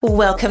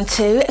Welcome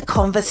to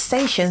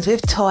Conversations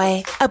with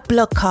Toy, a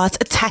blogcast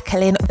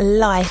tackling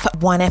life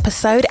one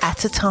episode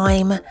at a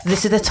time.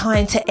 This is the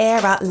time to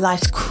air out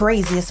life's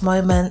craziest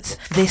moments.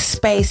 This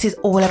space is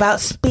all about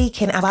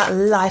speaking about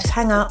life's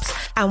hang-ups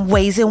and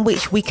ways in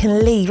which we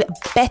can leave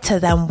better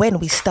than when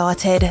we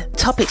started.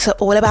 Topics are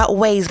all about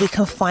ways we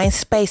can find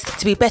space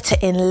to be better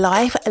in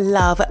life,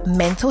 love,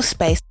 mental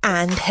space,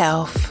 and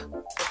health.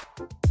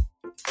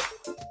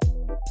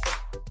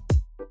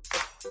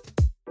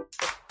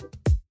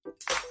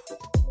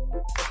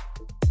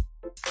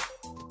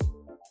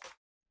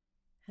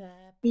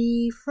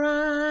 Happy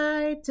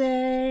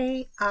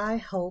Friday. I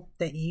hope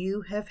that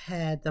you have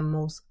had the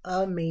most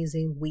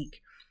amazing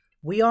week.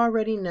 We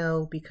already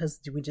know,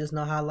 because we just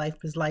know how life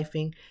is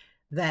lifing,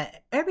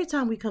 that every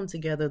time we come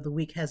together, the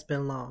week has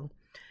been long.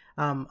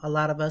 A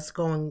lot of us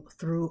going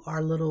through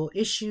our little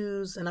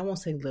issues, and I won't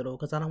say little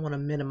because I don't want to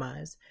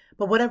minimize,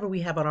 but whatever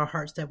we have on our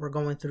hearts that we're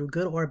going through,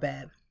 good or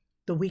bad,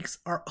 the weeks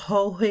are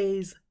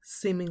always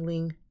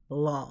seemingly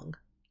long.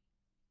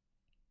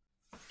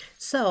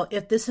 So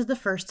if this is the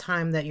first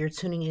time that you're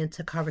tuning in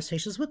to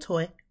Conversations with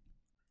Toy,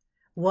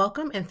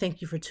 welcome and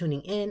thank you for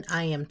tuning in.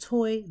 I am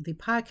Toy, the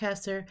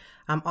podcaster.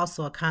 I'm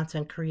also a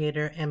content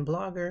creator and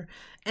blogger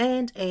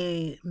and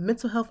a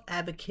mental health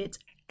advocate.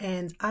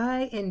 And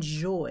I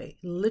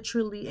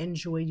literally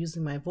enjoy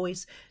using my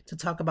voice to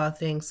talk about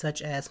things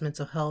such as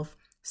mental health,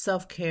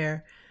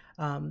 self-care,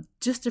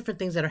 just different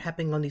things that are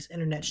happening on these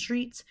internet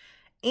streets.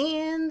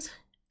 And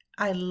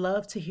I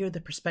love to hear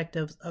the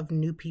perspectives of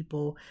new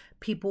people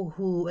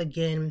who,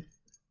 again,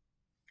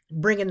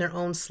 bring in their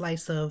own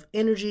slice of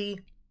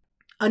energy,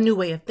 a new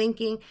way of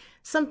thinking.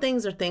 Some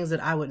things are things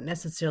that I would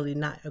necessarily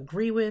not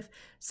agree with.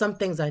 Some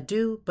things I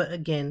do, but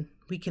again,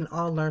 we can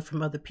all learn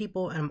from other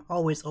people, and I'm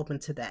always open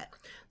to that.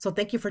 So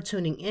thank you for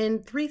tuning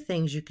in. 3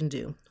 things you can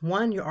do.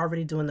 1, you're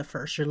already doing the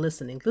first. You're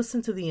listening.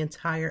 Listen to the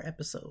entire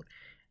episode.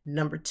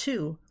 Number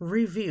 2,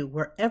 review.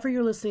 Wherever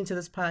you're listening to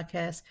this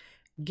podcast,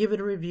 give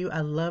it a review. I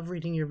love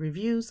reading your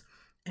reviews.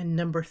 And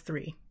number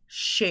 3,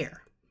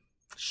 share.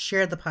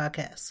 Share the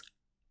podcast.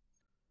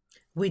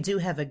 We do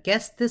have a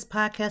guest this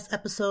podcast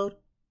episode.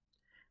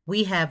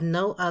 We have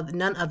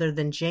none other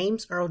than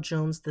James Earl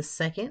Jones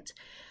II.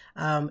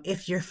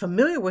 If you're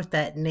familiar with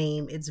that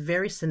name, it's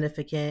very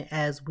significant,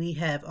 as we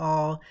have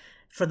all,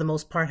 for the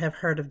most part, have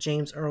heard of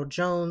James Earl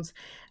Jones.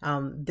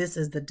 This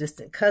is the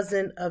distant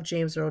cousin of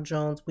James Earl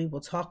Jones. We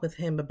will talk with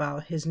him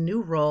about his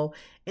new role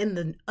in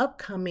the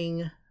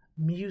upcoming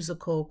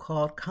musical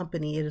called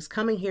Company. It is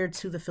coming here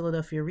to the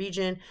Philadelphia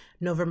region,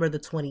 November the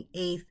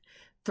 28th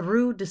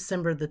through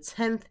December the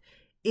 10th.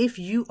 If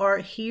you are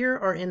here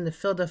or in the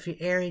Philadelphia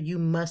area, you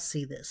must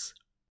see this.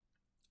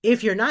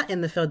 If you're not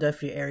in the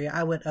Philadelphia area,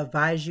 I would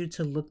advise you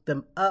to look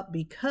them up,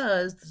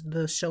 because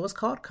the show is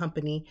called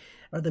Company,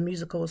 or the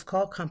musical is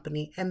called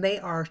Company, and they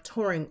are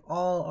touring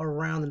all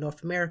around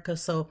North America.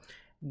 So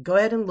go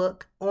ahead and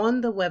look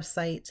on the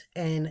website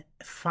and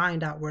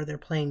find out where they're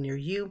playing near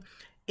you.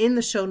 In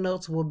the show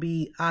notes will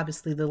be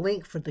obviously the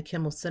link for the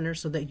Kimmel Center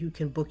so that you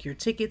can book your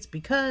tickets,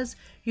 because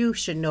you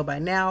should know by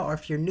now, or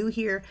if you're new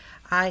here,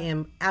 I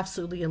am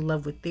absolutely in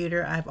love with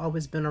theater. I've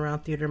always been around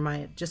theater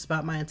just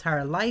about my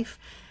entire life.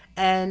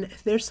 And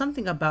there's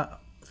something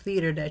about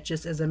theater that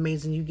just is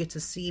amazing. You get to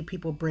see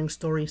people bring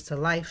stories to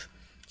life,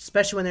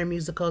 especially when they're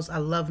musicals. I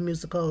love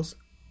musicals.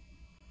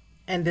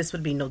 And this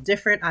would be no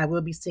different. I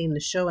will be seeing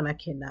the show and I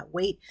cannot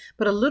wait.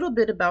 But a little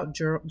bit about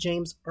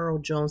James Earl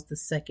Jones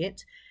II.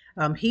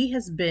 He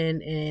has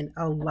been in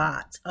a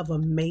lot of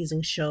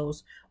amazing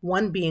shows,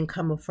 one being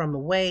Come From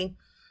Away.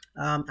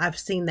 I've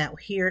seen that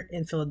here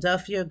in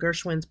Philadelphia,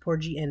 Gershwin's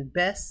Porgy and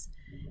Bess,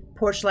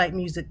 Porchlight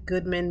Music,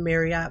 Goodman,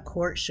 Marriott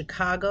Court,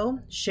 Chicago,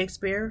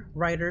 Shakespeare,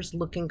 Writers,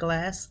 Looking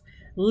Glass,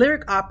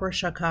 Lyric Opera,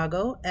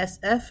 Chicago,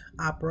 SF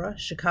Opera,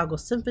 Chicago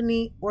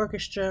Symphony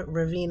Orchestra,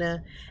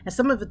 Ravenna, and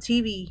some of the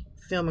TV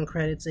filming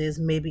credits is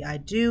Maybe I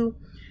Do,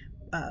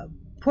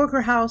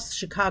 Porker House,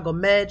 Chicago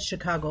Med,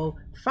 Chicago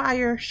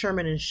Fire,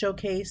 Sherman and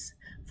Showcase,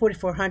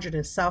 4400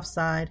 and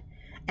Southside.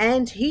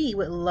 And he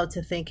would love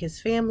to thank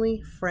his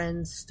family,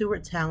 friends,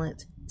 Stuart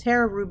Talent,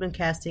 Tara Rubin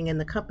Casting, and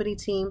the company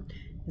team,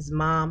 his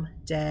mom,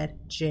 dad,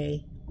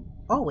 Jay,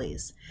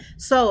 always.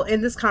 So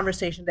in this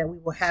conversation that we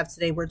will have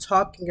today, we're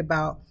talking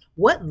about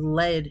what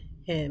led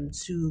him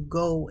to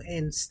go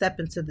and step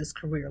into this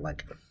career.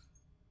 Like,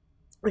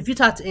 if you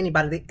talk to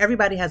anybody,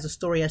 everybody has a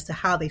story as to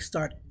how they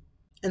started.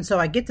 And so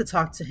I get to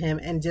talk to him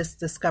and just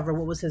discover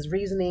what was his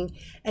reasoning.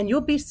 And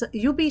you'll be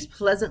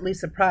pleasantly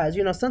surprised.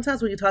 You know,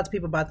 sometimes when you talk to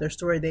people about their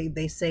story,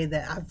 they say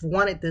that I've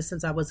wanted this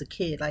since I was a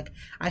kid. Like,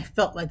 I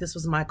felt like this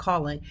was my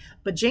calling.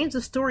 But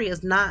James's story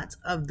is not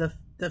of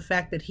the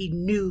fact that he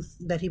knew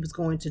that he was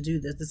going to do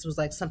this. This was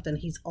like something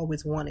he's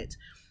always wanted.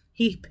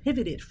 he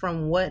pivoted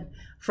from one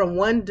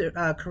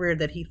career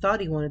that he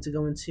thought he wanted to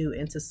go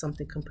into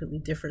something completely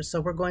different.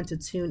 So we're going to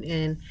tune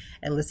in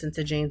and listen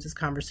to James's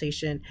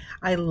conversation.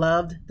 I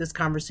loved this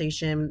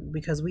conversation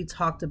because we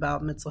talked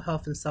about mental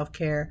health and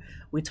self-care.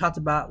 We talked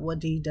about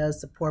what he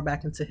does to pour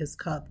back into his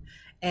cup.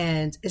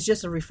 And it's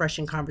just a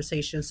refreshing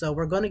conversation. So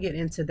we're going to get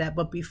into that.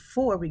 But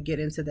before we get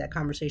into that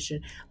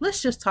conversation,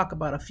 let's just talk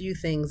about a few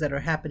things that are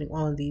happening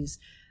on these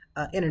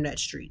internet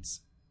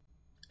streets.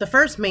 The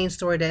first main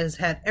story that has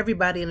had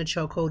everybody in a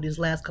chokehold these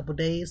last couple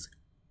days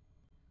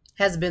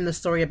has been the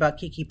story about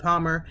Keke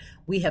Palmer.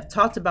 We have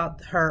talked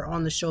about her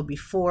on the show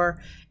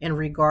before in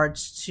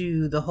regards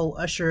to the whole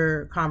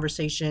Usher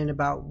conversation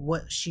about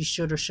what she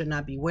should or should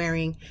not be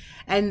wearing.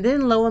 And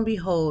then lo and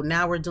behold,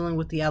 now we're dealing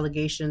with the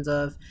allegations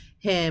of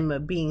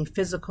him being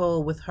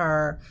physical with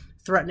her,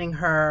 threatening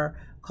her,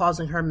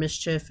 causing her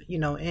mischief,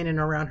 in and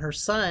around her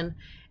son.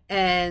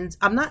 And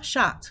I'm not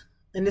shocked.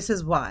 And this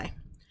is why.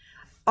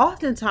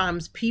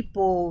 Oftentimes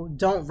people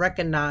don't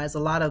recognize a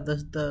lot of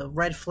the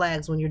red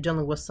flags when you're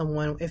dealing with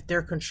someone if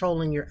they're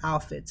controlling your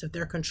outfits, if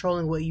they're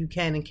controlling what you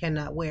can and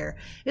cannot wear.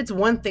 It's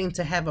one thing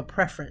to have a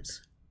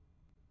preference.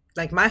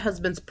 Like my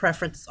husband's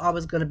preference is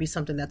always going to be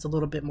something that's a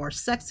little bit more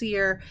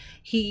sexier.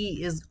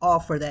 He is all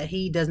for that.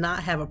 He does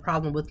not have a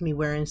problem with me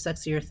wearing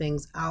sexier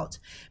things out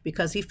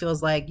because he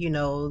feels like,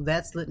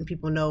 that's letting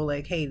people know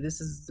like, hey,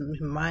 this is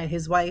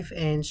his wife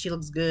and she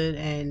looks good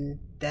and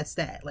that's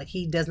that. Like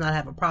he does not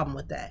have a problem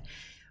with that.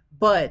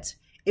 But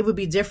it would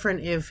be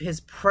different if his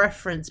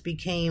preference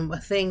became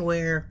a thing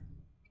where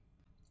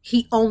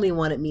he only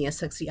wanted me in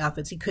sexy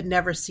outfits. He could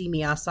never see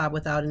me outside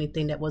without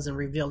anything that wasn't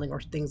revealing or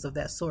things of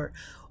that sort.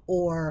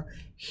 Or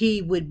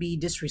he would be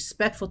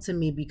disrespectful to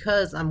me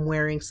because I'm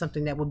wearing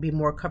something that would be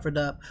more covered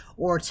up,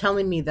 or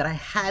telling me that I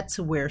had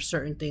to wear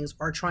certain things,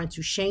 or trying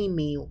to shame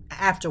me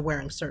after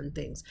wearing certain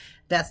things.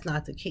 That's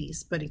not the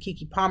case. But in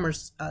Keke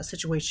Palmer's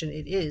situation,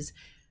 it is.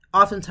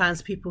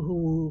 Oftentimes people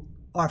who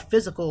are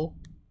physical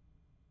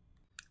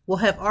will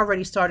have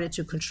already started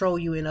to control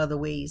you in other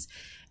ways.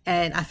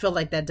 And I feel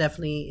like that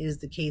definitely is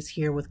the case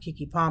here with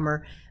Keke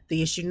Palmer.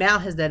 The issue now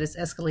is that it's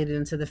escalated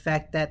into the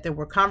fact that there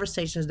were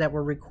conversations that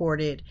were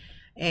recorded,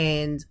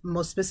 and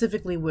most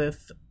specifically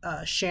with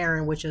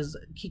Sharon, which is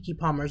Keke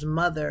Palmer's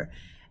mother.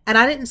 And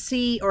I didn't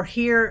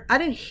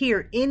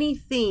hear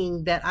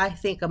anything that I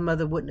think a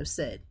mother wouldn't have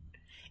said.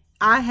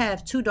 I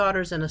have 2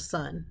 daughters and a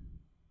son.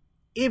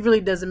 It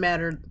really doesn't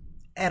matter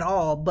at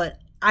all, but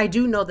I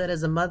do know that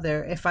as a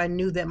mother, if I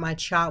knew that my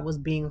child was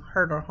being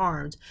hurt or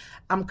harmed,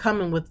 I'm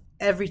coming with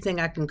everything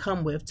I can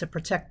come with to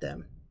protect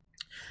them.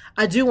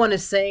 I do want to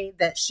say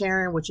that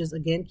Sharon, which is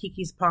again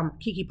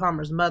Keke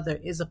Palmer's mother,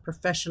 is a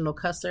professional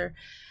cusser.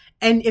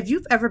 And if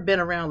you've ever been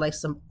around like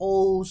some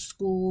old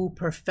school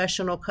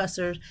professional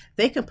cussers,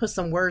 they can put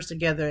some words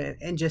together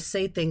and just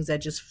say things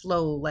that just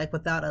flow like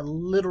without a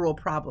literal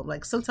problem.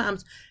 Like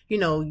sometimes,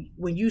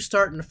 when you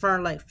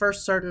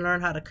first starting to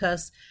learn how to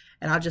cuss,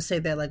 and I'll just say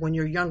that like when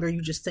you're younger,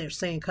 you just start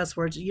saying cuss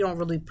words. You don't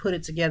really put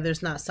it together.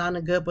 It's not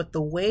sounding good. But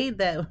the way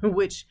that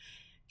which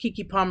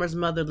Keke Palmer's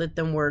mother let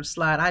them words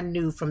slide, I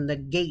knew from the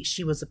gate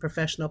she was a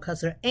professional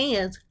cusser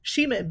and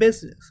she meant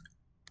business.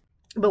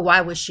 But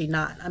why would she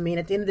not? I mean,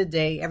 at the end of the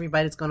day,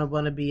 everybody's going to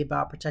want to be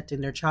about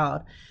protecting their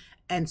child.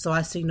 And so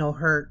I see no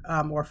hurt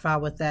or foul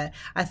with that.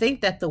 I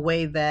think that the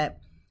way that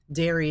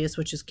Darius,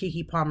 which is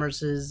Keke Palmer's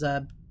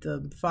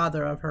the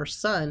father of her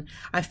son,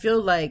 I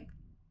feel like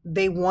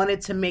they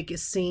wanted to make it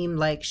seem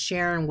like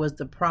Sharon was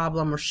the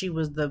problem or she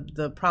was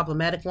the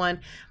problematic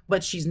one,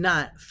 but she's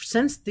not.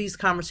 Since these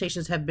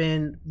conversations have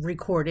been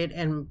recorded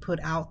and put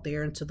out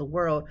there into the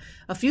world,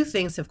 a few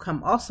things have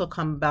come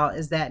about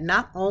is that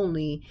not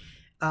only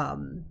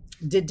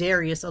did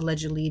Darius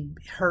allegedly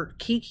hurt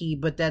Keke,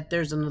 but that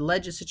there's an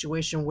alleged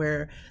situation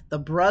where the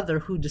brother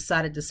who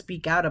decided to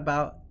speak out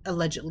about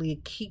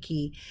allegedly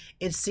Keke,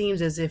 it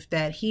seems as if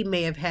that he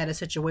may have had a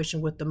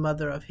situation with the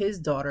mother of his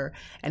daughter,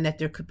 and that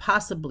there could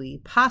possibly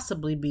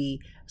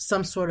be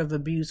some sort of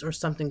abuse or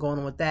something going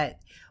on with that.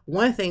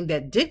 One thing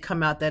that did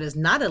come out that is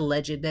not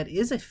alleged, that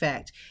is a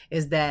fact,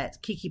 is that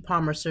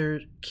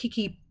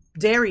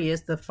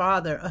Darius, the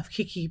father of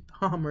Keke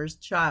Palmer's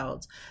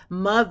child's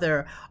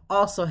mother,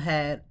 also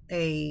had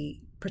a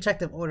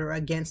protective order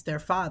against their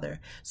father.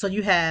 So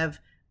you have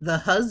the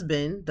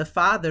husband, the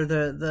father,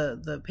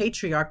 the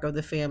patriarch of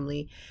the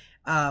family,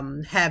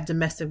 have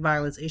domestic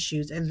violence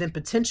issues, and then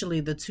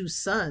potentially the 2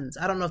 sons.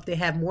 I don't know if they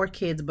have more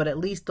kids, but at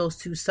least those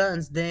 2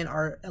 sons then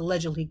are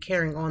allegedly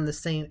carrying on the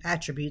same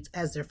attributes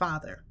as their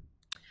father.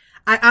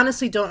 I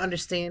honestly don't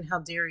understand how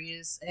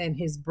Darius and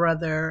his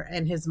brother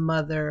and his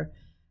mother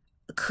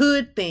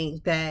could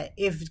think that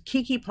if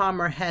Keke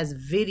Palmer has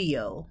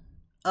video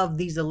of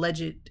these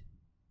alleged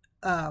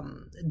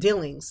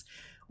dealings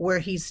where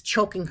he's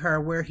choking her,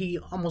 where he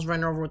almost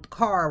ran her over with the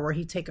car, where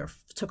he took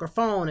her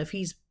phone, if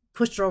he's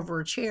pushed her over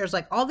her chairs,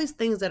 like all these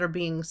things that are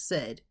being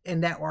said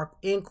and that are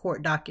in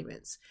court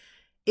documents.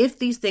 If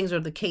these things are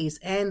the case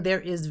and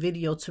there is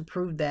video to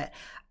prove that,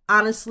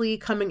 honestly,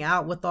 coming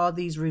out with all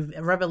these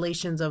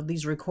revelations of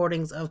these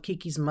recordings of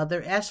Keke's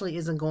mother actually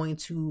isn't going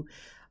to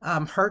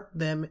hurt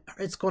them.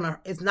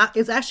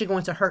 It's actually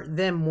going to hurt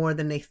them more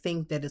than they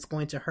think that it's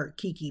going to hurt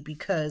Kiki,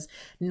 because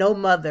no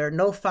mother,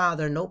 no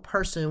father, no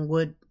person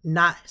would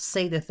not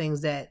say the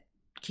things that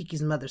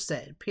Kiki's mother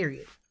said,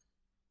 period.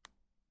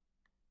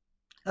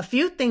 A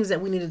few things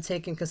that we need to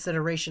take in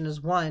consideration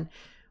is, one,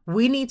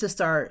 we need to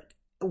start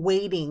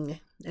waiting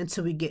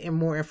until we get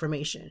more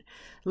information.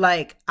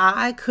 Like,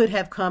 I could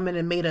have come in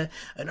and made an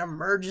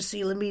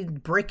emergency,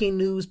 breaking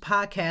news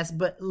podcast,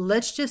 but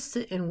let's just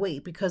sit and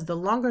wait, because the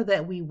longer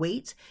that we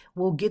wait,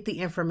 we'll get the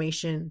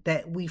information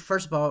that we,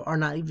 first of all,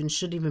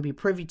 shouldn't even be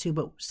privy to,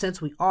 but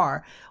since we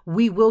are,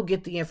 we will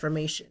get the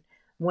information.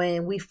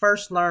 When we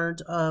first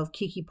learned of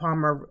Keke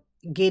Palmer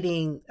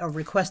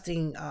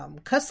requesting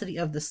custody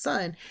of the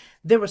son,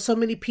 there were so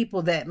many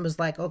people that was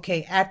like,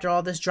 okay, after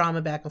all this drama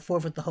back and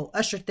forth with the whole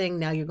Usher thing,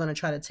 now you're going to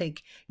try to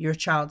take your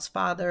child's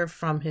father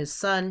from his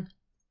son.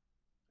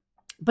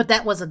 But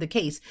that wasn't the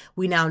case.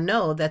 We now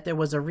know that there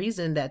was a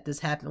reason that this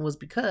happened, was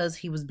because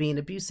he was being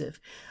abusive.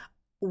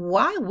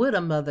 Why would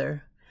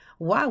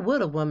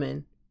a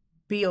woman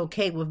be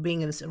okay with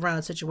being around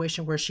a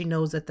situation where she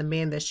knows that the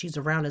man that she's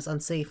around is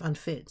unsafe,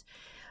 unfit?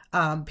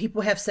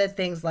 People have said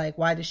things like,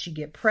 why did she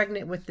get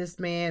pregnant with this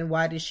man?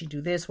 Why did she do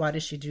this? Why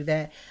did she do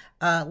that?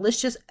 Let's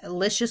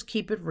just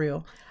keep it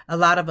real. A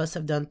lot of us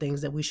have done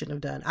things that we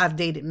shouldn't have done. I've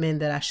dated men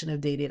that I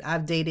shouldn't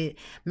have dated.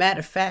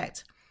 Matter of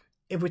fact,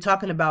 if we're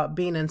talking about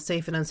being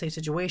unsafe in unsafe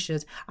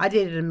situations, I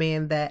dated a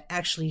man that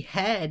actually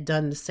had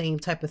done the same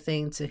type of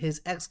thing to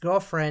his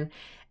ex-girlfriend.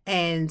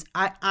 And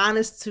I,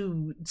 honest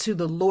to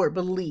the Lord,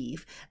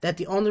 believe that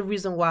the only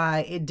reason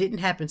why it didn't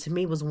happen to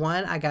me was,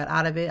 one, I got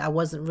out of it. I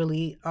wasn't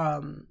really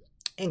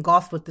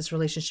engulfed with this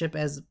relationship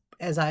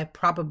as I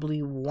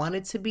probably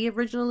wanted to be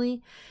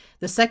originally.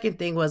 The second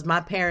thing was,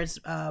 my parents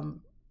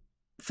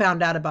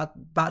found out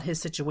about his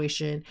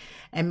situation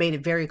and made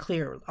it very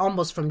clear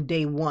almost from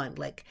day one.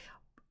 Like,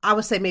 I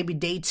would say maybe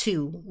day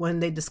 2 when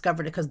they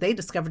discovered it, because they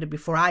discovered it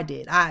before I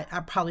did.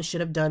 I probably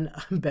should have done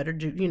better,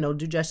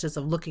 due justice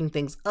of looking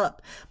things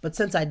up. But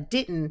since I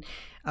didn't,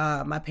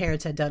 my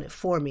parents had done it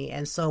for me.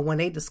 And so when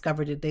they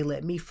discovered it, they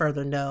let me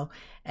further know.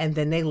 And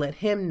then they let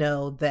him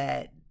know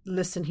that,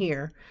 listen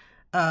here,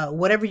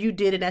 whatever you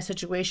did in that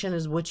situation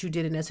is what you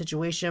did in that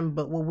situation.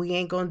 But what we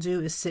ain't going to do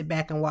is sit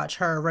back and watch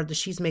her, whether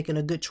she's making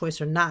a good choice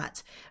or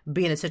not,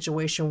 be in a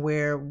situation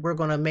where we're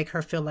going to make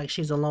her feel like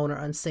she's alone or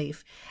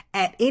unsafe.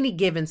 At any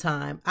given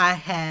time, I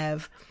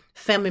have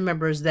family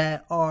members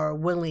that are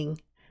willing,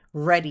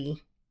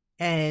 ready,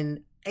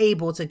 and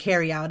able to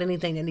carry out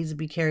anything that needs to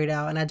be carried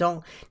out. And I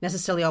don't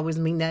necessarily always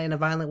mean that in a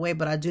violent way,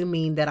 but I do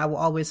mean that I will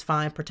always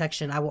find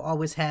protection. I will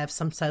always have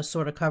some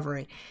sort of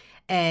covering.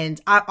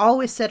 And I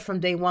always said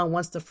from day one,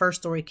 once the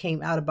first story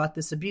came out about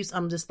this abuse,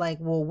 I'm just like,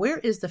 well, where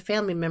is the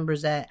family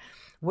members at?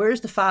 Where's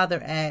the father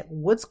at?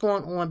 What's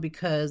going on?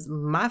 Because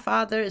my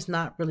father is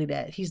not really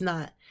that.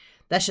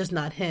 That's just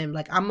not him.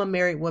 Like, I'm a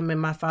married woman.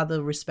 My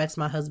father respects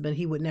my husband.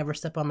 He would never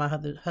step on my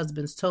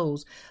husband's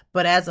toes.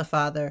 But as a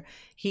father,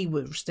 he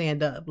would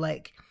stand up.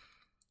 Like,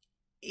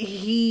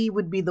 he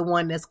would be the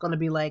one that's going to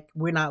be like,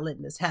 we're not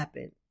letting this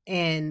happen.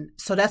 And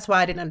so that's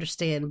why I didn't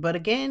understand. But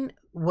again,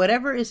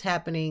 whatever is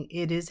happening,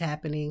 it is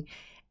happening.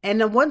 And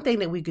the one thing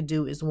that we could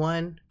do is,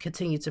 one,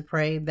 continue to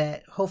pray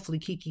that hopefully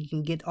Keke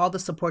can get all the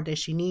support that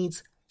she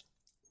needs,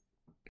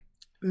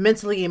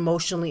 mentally,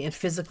 emotionally, and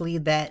physically,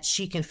 that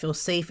she can feel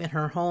safe in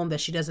her home,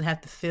 that she doesn't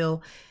have to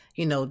feel,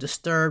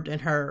 disturbed in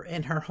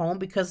her home,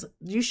 because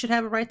you should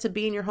have a right to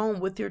be in your home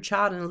with your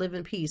child and live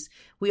in peace.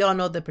 We all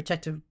know that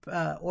protective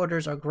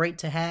orders are great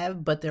to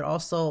have, but they're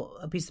also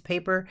a piece of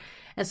paper.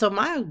 And so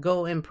my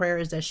goal in prayer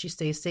is that she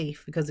stays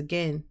safe, because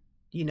again,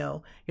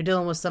 you're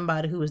dealing with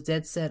somebody who is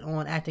dead set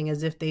on acting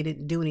as if they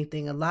didn't do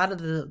anything. A lot of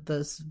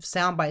the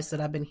sound bites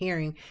that I've been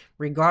hearing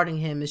regarding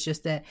him is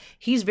just that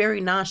he's very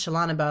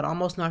nonchalant about it,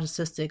 almost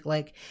narcissistic.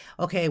 Like,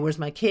 okay, where's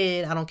my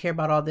kid? I don't care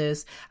about all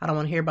this. I don't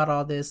want to hear about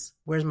all this.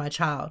 Where's my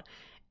child?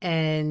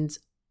 And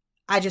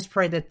I just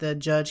pray that the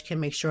judge can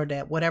make sure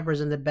that whatever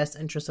is in the best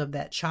interest of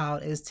that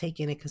child is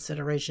taken in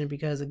consideration,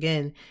 because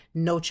again,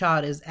 no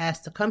child is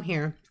asked to come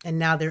here, and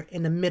now they're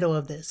in the middle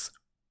of this.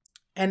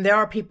 And there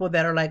are people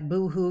that are like,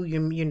 boo-hoo,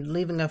 you're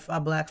leaving a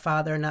black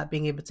father and not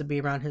being able to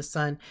be around his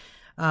son.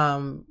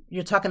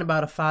 You're talking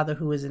about a father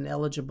who is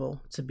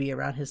ineligible to be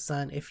around his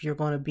son if you're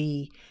going to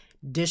be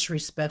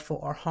disrespectful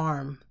or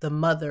harm the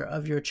mother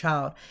of your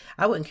child.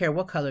 I wouldn't care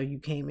what color you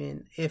came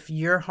in. If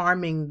you're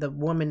harming the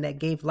woman that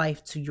gave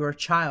life to your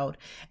child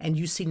and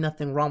you see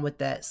nothing wrong with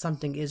that,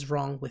 something is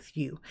wrong with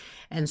you.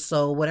 And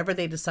so whatever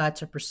they decide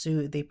to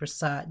pursue, they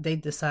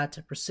decide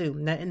to pursue.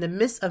 Now, in the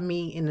midst of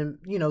me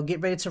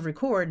get ready to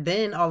record,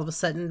 then all of a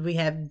sudden we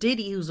have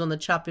Diddy, who's on the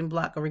chopping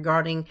block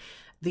regarding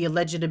the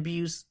alleged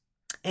abuse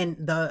and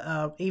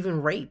the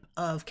even rape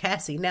of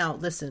Cassie. Now,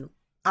 listen,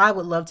 I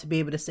would love to be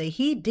able to say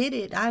he did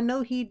it. I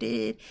know he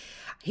did.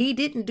 He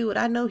didn't do it.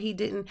 I know he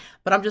didn't.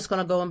 But I'm just going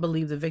to go and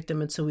believe the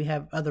victim until we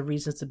have other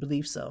reasons to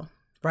believe so.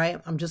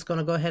 right? I'm just going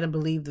to go ahead and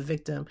believe the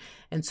victim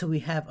until we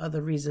have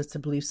other reasons to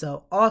believe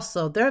so.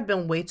 Also, there have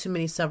been way too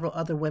many several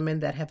other women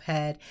that have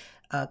had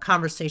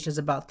conversations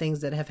about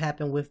things that have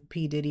happened with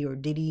P. Diddy or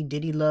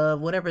Diddy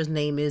Love, whatever his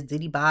name is,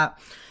 Diddy Bop.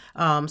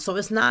 So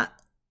it's not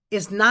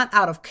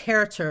out of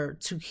character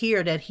to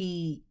hear that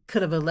he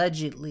could have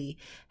allegedly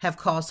have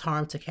caused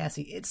harm to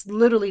Cassie. It's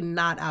literally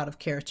not out of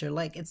character.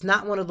 Like, it's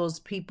not one of those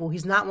people.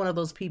 He's not one of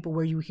those people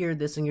where you hear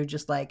this and you're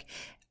just like,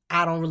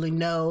 I don't really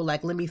know.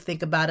 Like, let me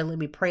think about it. Let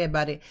me pray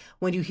about it.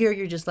 When you hear,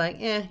 you're just like,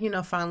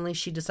 finally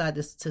she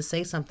decided to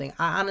say something.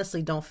 I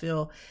honestly don't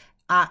feel,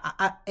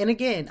 and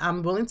again,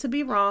 I'm willing to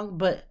be wrong,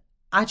 but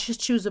I just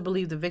choose to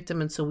believe the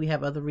victim until we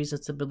have other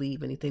reasons to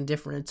believe anything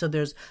different. Until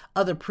there's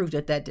other proof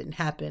that didn't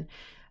happen.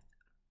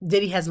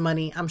 Diddy has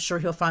money. I'm sure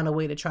he'll find a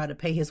way to try to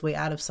pay his way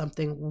out of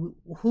something.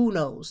 Who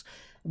knows?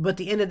 But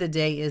the end of the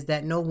day is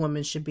that no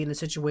woman should be in a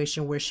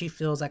situation where she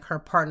feels like her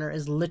partner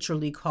is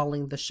literally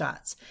calling the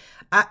shots.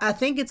 I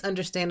think it's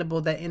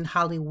understandable that in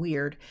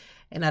Hollyweird,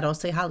 and I don't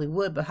say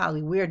Hollywood, but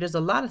Hollyweird, there's a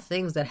lot of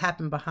things that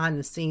happen behind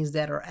the scenes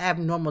that are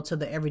abnormal to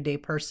the everyday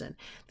person.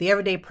 The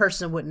everyday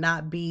person would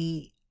not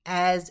be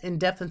as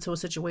in-depth into a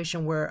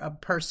situation where a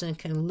person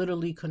can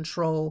literally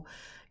control,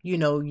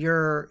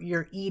 you're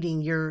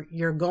eating,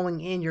 you're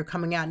going in, you're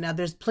coming out. Now,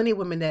 there's plenty of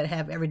women that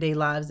have everyday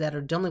lives that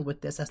are dealing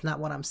with this. That's not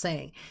what I'm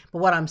saying. But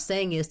what I'm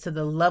saying is to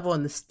the level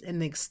and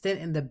the extent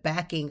and the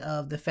backing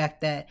of the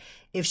fact that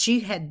if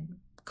she had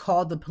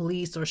called the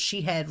police or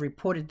she had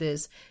reported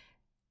this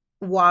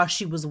while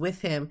she was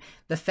with him,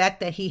 the fact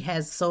that he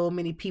has so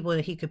many people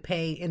that he could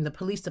pay in the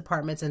police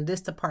departments and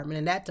this department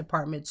and that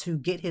department to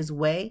get his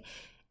way,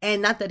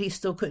 and not that he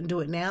still couldn't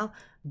do it now,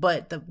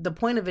 but the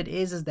point of it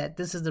is that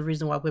this is the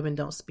reason why women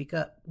don't speak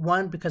up.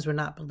 One, because we're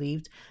not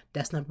believed.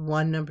 That's number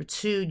one. Number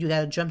two, you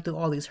got to jump through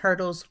all these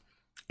hurdles.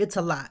 It's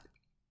a lot.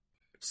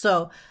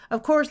 So,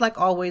 of course, like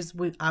always,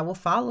 I will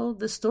follow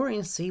the story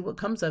and see what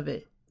comes of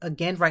it.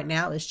 Again, right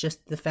now, it's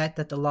just the fact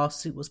that the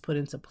lawsuit was put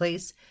into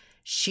place.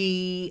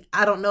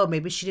 I don't know,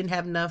 maybe she didn't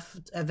have enough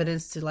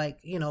evidence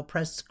to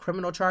press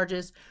criminal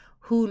charges.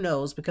 Who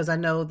knows? Because I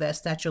know that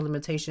statute of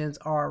limitations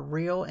are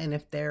real. And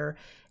if they're,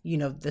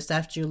 the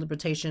statute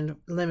of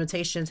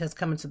limitations has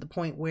come into the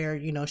point where,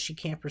 she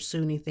can't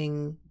pursue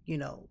anything,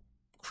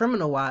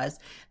 criminal wise,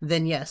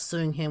 then yes,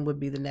 suing him would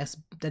be the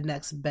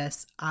next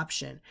best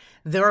option.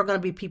 There are going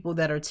to be people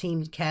that are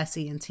team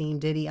Cassie and team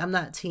Diddy. I'm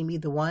not team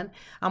either one.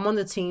 I'm on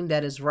the team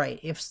that is right.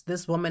 If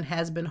this woman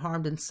has been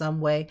harmed in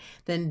some way,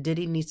 then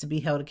Diddy needs to be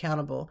held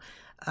accountable.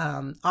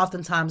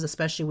 Oftentimes,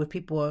 especially with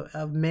people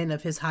of men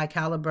of his high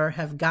caliber,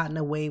 have gotten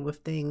away with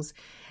things,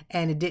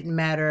 and it didn't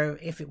matter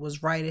if it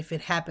was right, if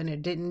it happened or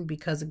didn't,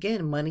 because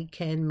again, money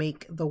can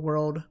make the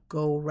world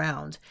go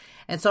round.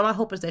 And so my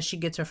hope is that she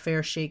gets her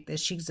fair shake,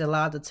 that she's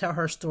allowed to tell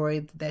her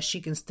story, that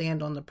she can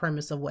stand on the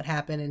premise of what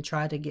happened and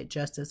try to get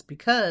justice,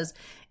 because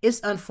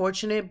it's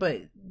unfortunate,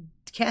 but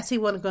Cassie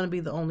wasn't going to be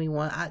the only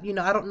one. I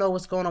don't know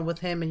what's going on with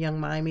him and Young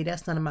Miami.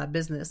 That's none of my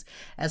business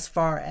as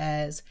far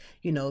as,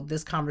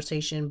 this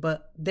conversation.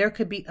 But there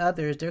could be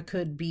others. There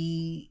could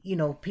be,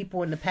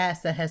 people in the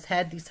past that has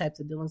had these types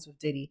of dealings with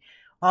Diddy.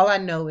 All I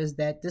know is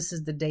that this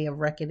is the day of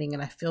reckoning.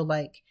 And I feel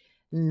like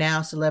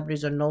now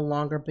celebrities are no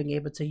longer being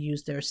able to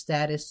use their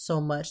status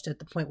so much to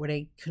the point where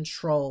they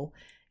control,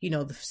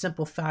 the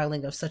simple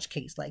filing of such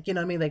case. Like,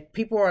 like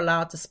people are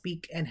allowed to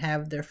speak and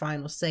have their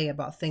final say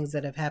about things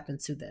that have happened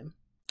to them.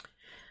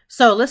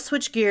 So let's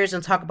switch gears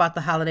and talk about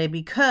the holiday,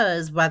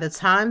 because by the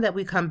time that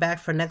we come back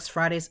for next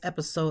Friday's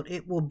episode,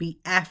 it will be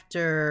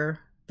after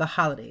the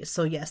holidays.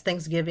 So yes,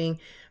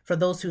 Thanksgiving, for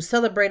those who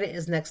celebrate it,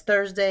 is next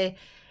Thursday.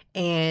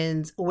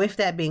 And with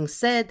that being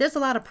said, there's a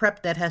lot of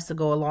prep that has to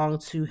go along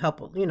to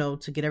help,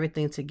 to get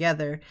everything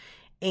together.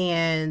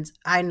 And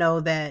I know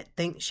that,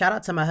 shout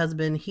out to my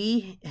husband.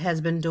 He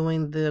has been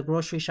doing the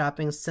grocery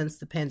shopping since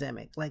the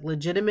pandemic, like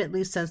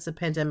legitimately since the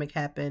pandemic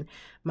happened.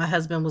 My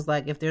husband was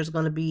like, if there's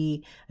going to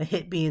be a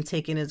hit being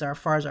taken as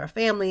far as our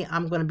family,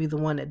 I'm going to be the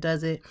one that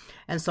does it.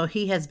 And so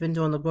he has been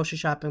doing the grocery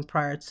shopping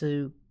prior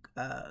to,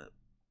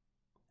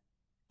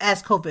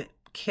 as COVID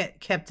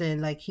kept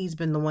in, like he's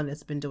been the one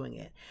that's been doing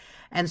it.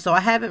 And so I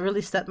haven't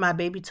really stepped my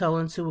baby toe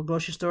into a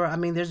grocery store. I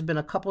mean, there's been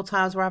a couple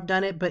times where I've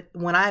done it, but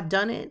when I've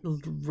done it,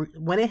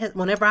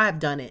 whenever I've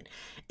done it,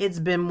 it's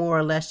been more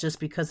or less just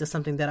because it's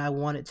something that I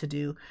wanted to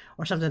do,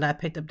 or something I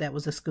picked up that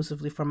was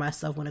exclusively for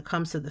myself. When it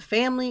comes to the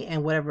family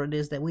and whatever it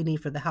is that we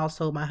need for the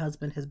household, my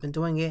husband has been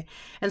doing it.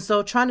 And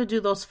so trying to do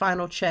those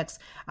final checks,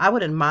 I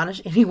would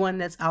admonish anyone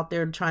that's out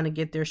there trying to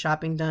get their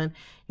shopping done.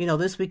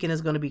 This weekend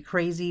is going to be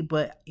crazy,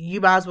 but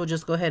you might as well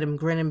just go ahead and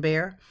grin and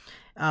bear.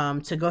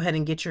 To go ahead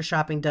and get your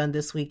shopping done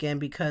this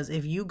weekend, because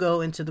if you go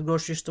into the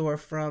grocery store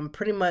from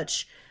pretty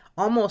much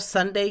almost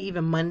Sunday,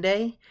 even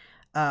Monday,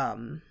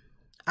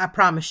 I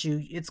promise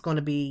you it's going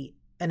to be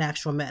an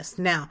actual mess.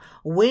 Now,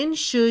 when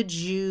should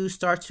you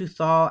start to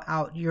thaw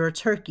out your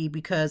turkey?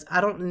 Because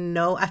I don't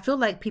know. I feel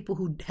like people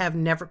who have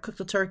never cooked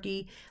a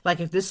turkey, like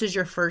if this is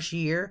your first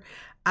year,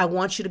 I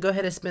want you to go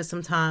ahead and spend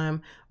some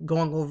time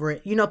going over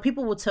it.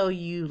 People will tell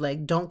you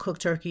like, don't cook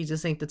turkeys.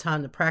 This ain't the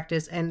time to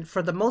practice. And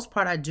for the most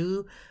part, I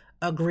do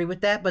agree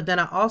with that. But then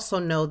I also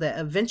know that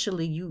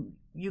eventually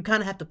you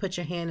kind of have to put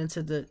your hand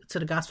into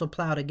the gospel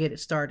plow to get it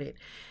started.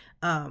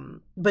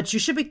 But you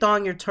should be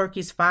thawing your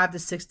turkeys 5 to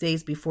 6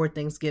 days before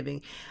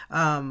Thanksgiving.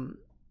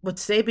 With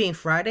today being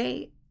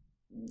Friday,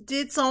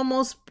 it's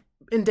almost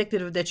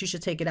indicative that you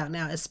should take it out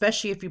now,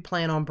 especially if you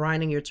plan on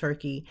brining your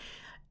turkey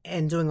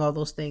and doing all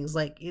those things.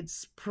 Like,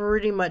 it's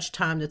pretty much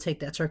time to take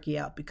that turkey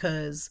out,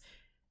 because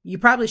you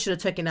probably should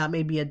have taken out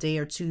maybe a day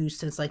or two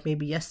since like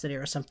maybe yesterday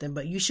or something,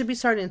 but you should be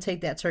starting to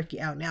take that turkey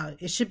out now.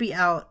 It should be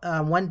out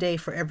 1 day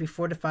for every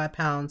 4 to 5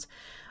 pounds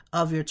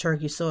of your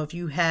turkey. So if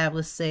you have,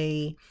 let's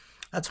say,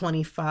 a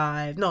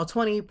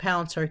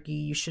 20-pound turkey,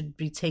 you should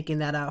be taking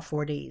that out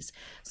 4 days.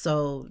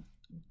 So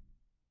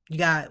you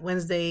got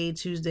Wednesday,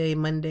 Tuesday,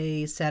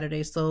 Monday,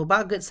 Saturday. So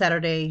about good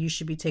Saturday, you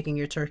should be taking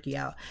your turkey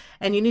out.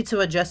 And you need to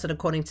adjust it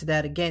according to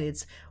that. Again,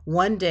 it's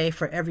 1 day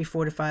for every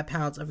 4 to 5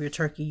 pounds of your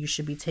turkey. You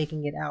should be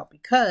taking it out,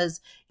 because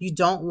you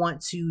don't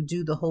want to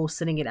do the whole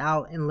sitting it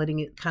out and letting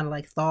it kind of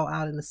like thaw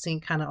out in the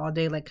sink kind of all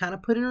day. Like, kind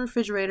of put it in the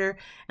refrigerator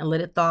and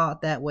let it thaw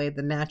out that way,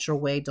 the natural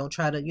way. Don't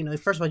try to,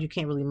 first of all, you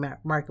can't really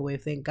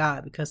microwave, thank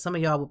God, because some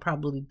of y'all would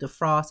probably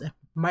defrost and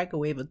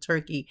microwave a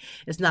turkey.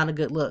 It's not a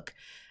good look.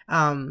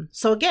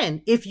 So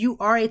again, if you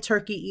are a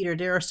turkey eater,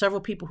 there are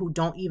several people who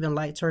don't even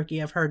like turkey.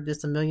 I've heard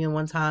this a million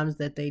one times,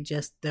 that they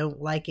just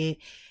don't like it.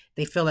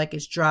 They feel like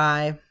it's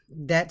dry.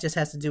 That just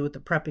has to do with the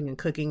prepping and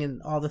cooking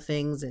and all the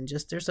things. And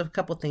just, there's a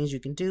couple things you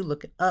can do.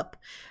 Look it up.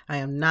 I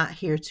am not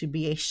here to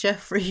be a chef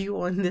for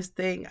you on this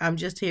thing. I'm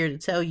just here to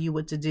tell you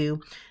what to do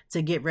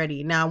to get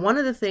ready. Now, one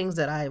of the things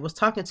that I was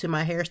talking to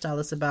my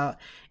hairstylist about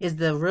is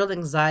the real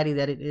anxiety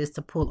that it is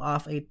to pull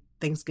off a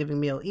Thanksgiving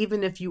meal.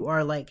 Even if you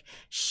are like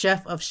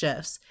chef of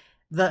chefs,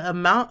 the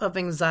amount of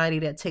anxiety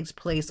that takes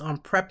place on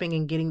prepping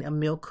and getting a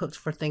meal cooked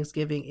for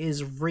Thanksgiving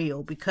is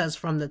real, because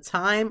from the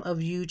time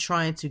of you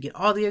trying to get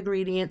all the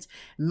ingredients,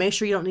 make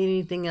sure you don't need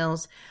anything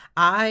else,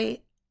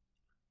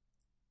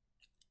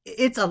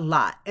 it's a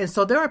lot. And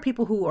so there are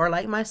people who are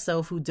like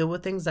myself who deal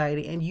with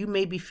anxiety, and you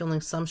may be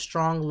feeling some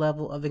strong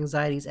level of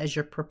anxieties as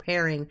you're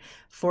preparing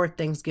for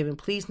Thanksgiving.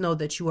 Please know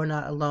that you are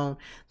not alone.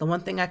 The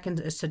one thing I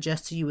can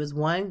suggest to you is,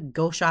 one,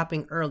 go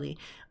shopping early.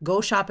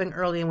 Go shopping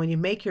early. And when you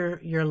make your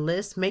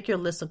list, make your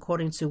list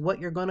according to what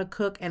you're going to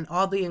cook and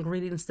all the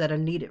ingredients that are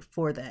needed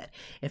for that.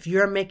 If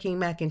you're making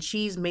mac and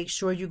cheese, make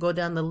sure you go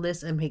down the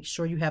list and make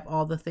sure you have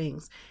all the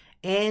things.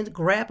 And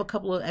grab a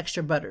couple of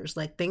extra butters,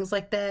 like things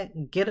like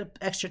that. Get an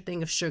extra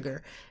thing of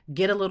sugar.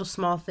 Get a little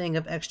small thing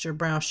of extra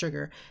brown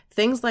sugar.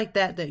 Things like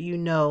that you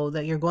know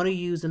that you're going to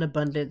use in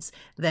abundance,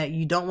 that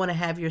you don't want to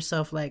have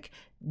yourself like,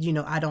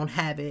 I don't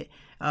have it.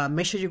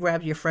 Make sure you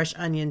grab your fresh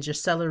onions, your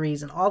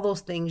celeries, and all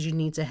those things you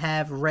need to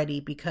have ready,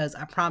 because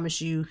I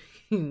promise you,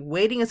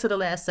 waiting until the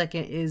last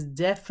second is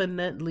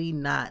definitely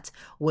not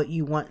what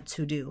you want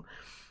to do.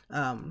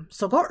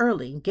 So go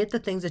early, get the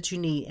things that you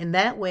need. And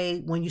that way,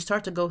 when you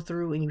start to go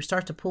through and you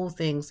start to pull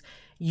things,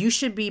 you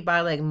should be,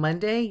 by like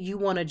Monday, you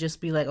want to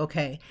just be like,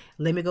 okay,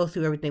 let me go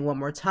through everything one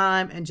more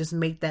time and just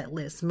make that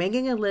list.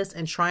 Making a list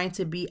and trying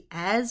to be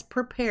as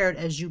prepared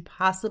as you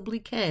possibly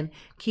can,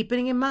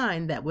 keeping in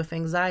mind that with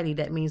anxiety,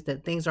 that means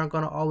that things aren't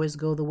going to always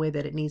go the way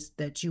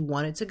that you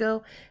want it to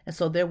go. And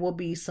so there will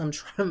be some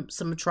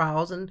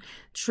trials and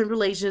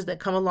tribulations that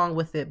come along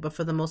with it. But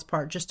for the most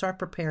part, just start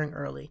preparing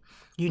early.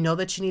 You know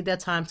that you need that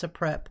time to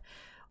prep.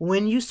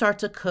 When you start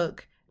to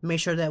cook, make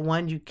sure that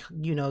one, you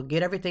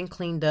get everything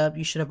cleaned up.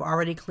 You should have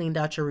already cleaned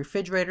out your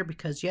refrigerator,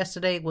 because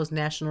yesterday was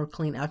National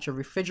Clean Out Your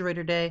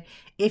Refrigerator Day.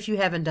 If you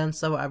haven't done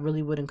so, I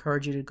really would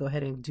encourage you to go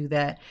ahead and do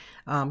that.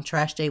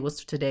 Trash day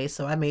was today,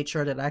 so I made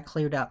sure that I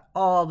cleared out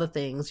all the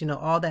things,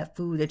 all that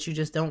food that you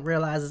just don't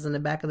realize is in the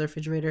back of the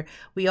refrigerator.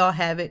 We all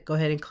have it. Go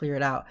ahead and clear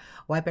it out.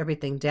 Wipe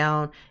everything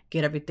down.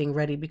 Get everything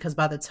ready, because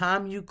by the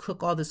time you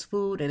cook all this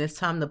food and it's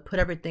time to put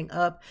everything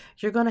up,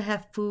 you're going to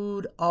have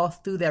food all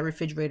through that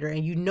refrigerator,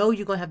 and you're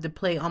going to have to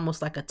play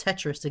almost like a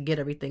Tetris to get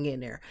everything in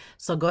there.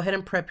 So go ahead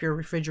and prep your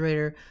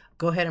refrigerator.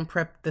 Go ahead and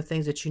prep the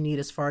things that you need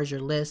as far as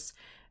your list.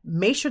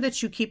 Make sure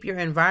that you keep your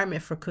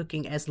environment for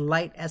cooking as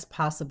light as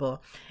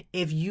possible.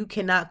 If you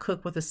cannot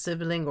cook with a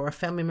sibling or a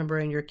family member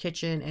in your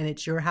kitchen and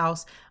it's your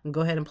house,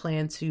 go ahead and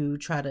plan to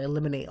try to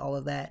eliminate all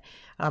of that.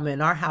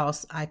 In our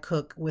house, I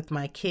cook with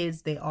my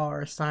kids. They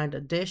are assigned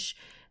a dish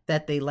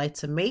that they like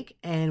to make,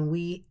 and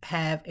we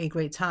have a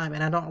great time.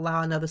 And I don't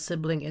allow another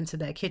sibling into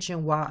that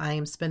kitchen while I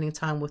am spending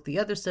time with the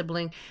other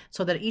sibling,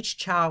 so that each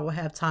child will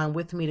have time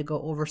with me to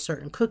go over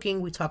certain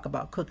cooking. We talk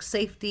about cook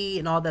safety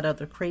and all that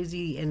other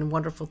crazy and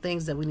wonderful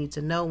things that we need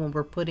to know when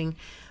we're putting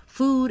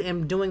food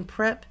and doing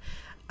prep.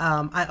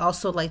 I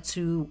also like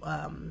to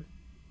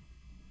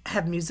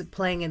have music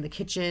playing in the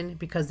kitchen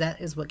because that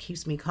is what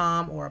keeps me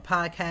calm, or a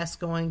podcast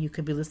going. You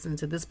could be listening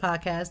to this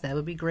podcast. That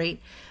would be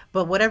great.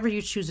 But whatever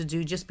you choose to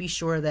do, just be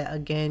sure that,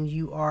 again,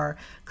 you are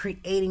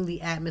creating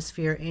the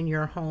atmosphere in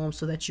your home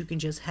so that you can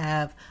just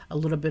have a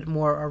little bit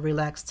more a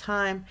relaxed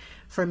time.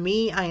 For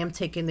me, I am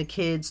taking the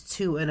kids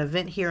to an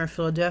event here in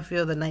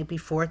Philadelphia the night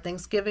before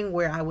Thanksgiving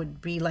where I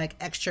would be like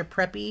extra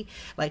preppy,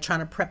 like trying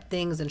to prep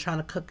things and trying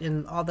to cook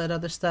and all that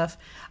other stuff.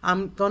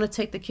 I'm going to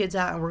take the kids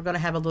out and we're going to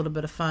have a little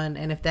bit of fun.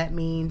 And if that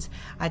means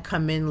I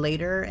come in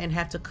later and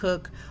have to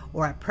cook,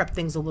 or I prep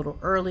things a little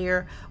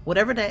earlier,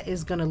 whatever that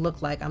is going to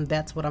look like,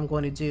 that's what I'm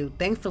going to do.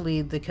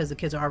 Thankfully, because the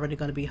kids are already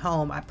going to be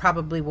home, I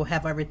probably will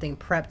have everything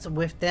prepped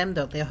with them.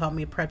 They'll help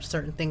me prep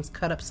certain things,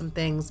 cut up some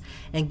things,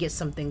 and get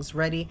some things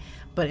ready.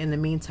 But in the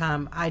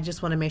meantime, I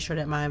just want to make sure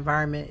that my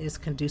environment is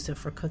conducive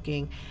for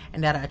cooking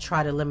and that I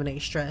try to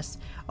eliminate stress.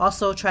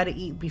 Also, try to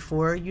eat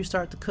before you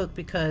start to cook,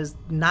 because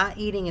not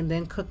eating and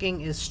then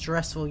cooking is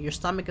stressful. Your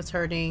stomach is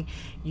hurting.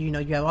 You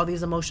have all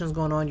these emotions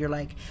going on. You're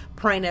like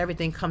praying that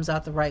everything comes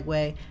out the right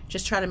way.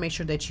 Just try to make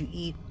sure that you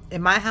eat.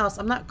 In my house,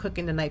 I'm not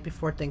cooking the night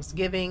before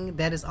Thanksgiving.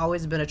 That has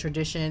always been a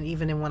tradition,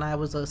 even when I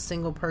was a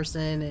single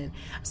person and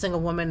a single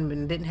woman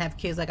and didn't have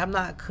kids. Like, I'm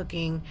not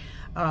cooking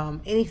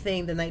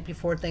anything the night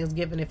before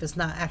Thanksgiving if it's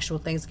not actual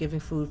Thanksgiving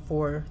food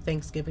for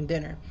Thanksgiving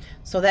dinner.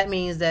 So that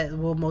means that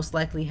we'll most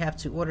likely have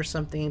to order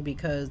something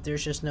because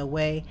there's just no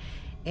way,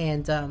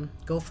 and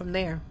go from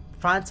there.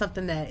 Find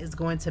something that is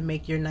going to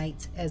make your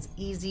night as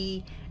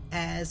easy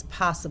as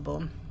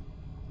possible.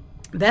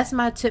 That's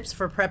my tips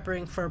for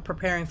preparing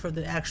for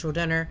the actual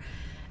dinner.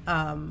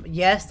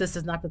 Yes, this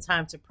is not the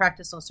time to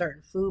practice on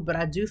certain food, but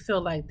I do feel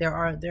like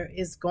there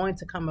is going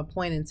to come a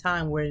point in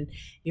time where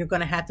you're going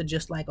to have to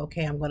just like,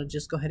 okay, I'm going to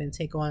just go ahead and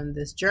take on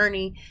this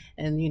journey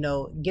and,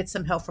 get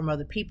some help from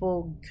other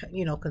people,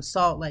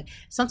 consult. Like,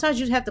 sometimes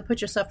you have to put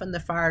yourself in the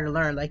fire to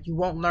learn. Like, you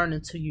won't learn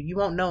you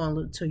won't know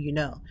until you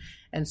know.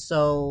 And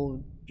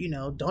so,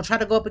 don't try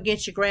to go up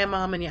against your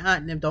grandmom and your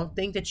aunt, and them. Don't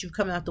think that you've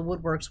come out the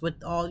woodworks with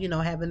all,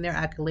 having their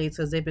accolades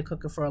because they've been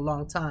cooking for a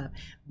long time.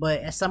 But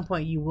at some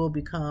point you will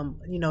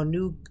become,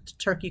 new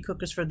turkey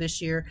cookers for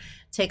this year.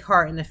 Take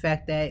heart in the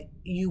fact that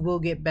you will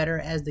get better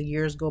as the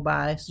years go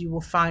by. So you will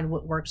find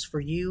what works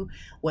for you,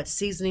 what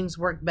seasonings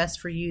work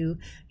best for you.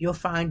 You'll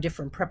find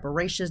different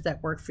preparations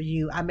that work for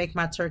you. I make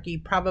my turkey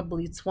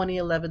probably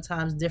 11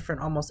 times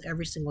different almost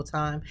every single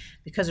time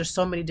because there's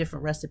so many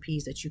different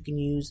recipes that you can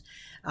use.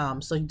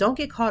 So don't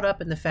get caught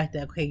up in the fact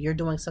that, okay, you're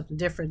doing something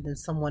different than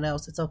someone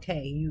else. It's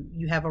okay.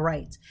 You have a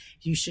right.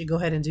 You should go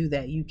ahead and do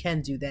that. You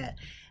can do that.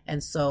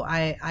 And so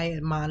I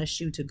admonish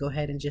you to go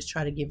ahead and just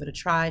try to give it a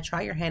try.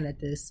 Try your hand at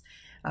this.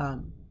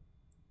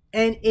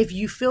 And if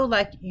you feel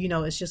like,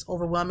 it's just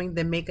overwhelming,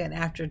 then make an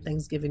after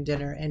Thanksgiving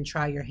dinner and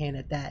try your hand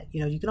at that.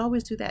 You can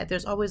always do that.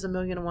 There's always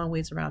 1,000,001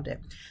 ways around it.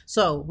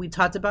 So we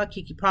talked about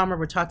Keke Palmer.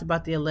 We talked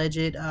about the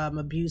alleged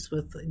abuse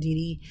with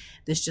Didi.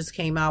 This just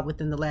came out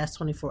within the last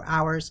 24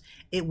 hours.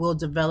 It will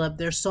develop.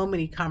 There's so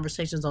many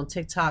conversations on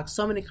TikTok,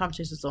 so many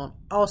conversations on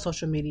all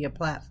social media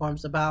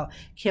platforms about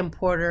Kim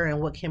Porter and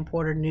what Kim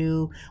Porter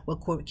knew,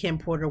 what Kim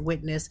Porter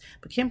witnessed.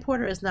 But Kim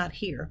Porter is not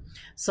here.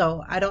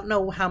 So I don't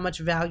know how much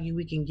value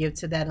we can give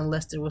to that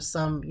unless there was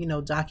some,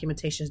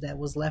 documentations that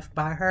was left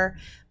by her.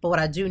 But what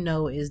I do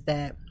know is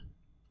that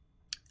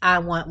I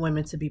want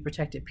women to be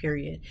protected,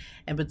 period.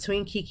 And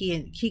between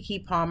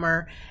Keke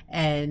Palmer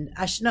and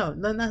let's not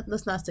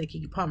say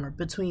Keke Palmer,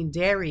 between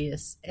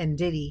Darius and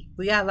Diddy,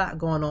 we got a lot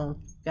going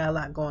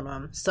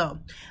on. So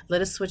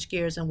let us switch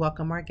gears and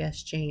welcome our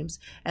guest, James.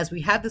 As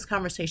we have this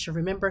conversation,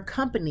 remember,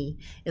 Company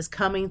is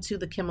coming to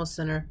the Kimmel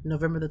Center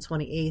November the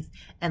 28th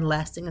and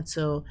lasting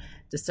until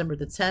December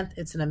the 10th.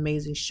 It's an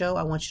amazing show.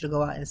 I want you to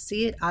go out and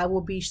see it. I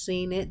will be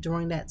seeing it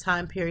during that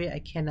time period. I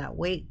cannot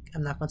wait.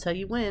 I'm not going to tell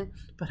you when,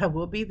 but I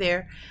will be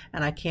there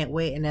and I can't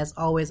wait. And as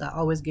always, I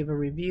always give a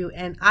review,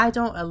 and I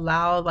don't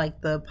allow like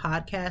the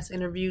podcast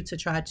interview to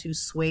try to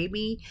sway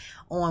me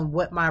on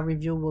what my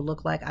review will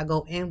look like. I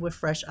go in with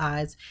fresh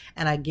eyes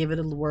and I give it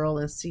a whirl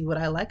and see what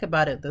I like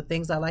about it, the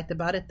things I liked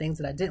about it, things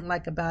that I didn't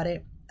like about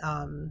it,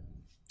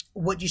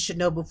 what you should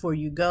know before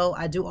you go.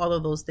 I do all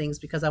of those things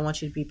because I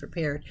want you to be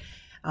prepared,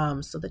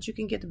 so that you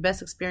can get the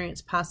best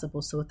experience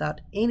possible. So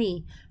without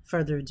any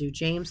further ado,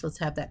 James, let's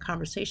have that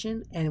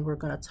conversation, and we're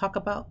going to talk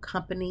about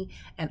Company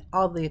and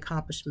all the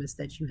accomplishments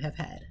that you have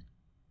had.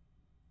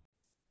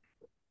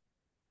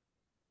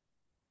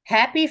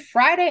 Happy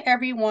Friday,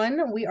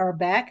 everyone. We are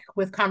back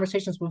with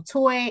Conversations with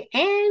Toy,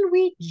 and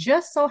we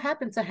just so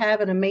happen to have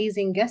an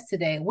amazing guest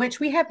today, which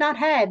we have not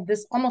had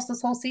almost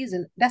this whole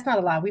season. That's not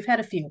a lie. We've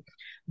had a few.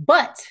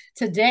 But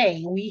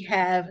today we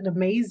have an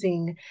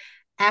amazing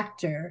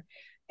actor,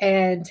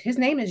 and his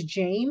name is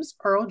James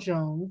Earl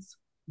Jones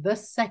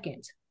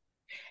II.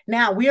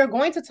 Now, we are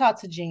going to talk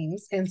to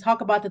James and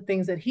talk about the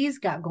things that he's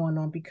got going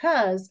on,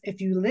 because if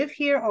you live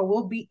here or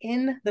will be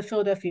in the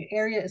Philadelphia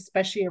area,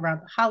 especially around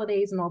the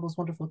holidays and all those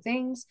wonderful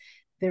things,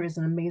 there is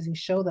an amazing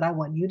show that I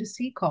want you to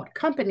see called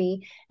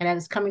Company, and that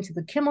is coming to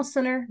the Kimmel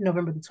Center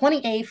November the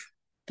 28th.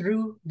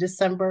 through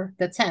December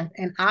the 10th.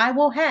 And I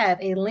will have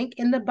a link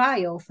in the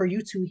bio for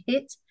you to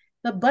hit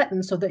the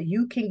button so that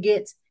you can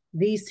get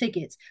these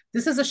tickets.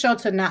 This is a show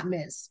to not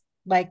miss.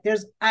 Like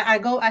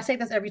I say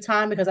this every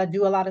time because I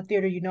do a lot of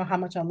theater. You know how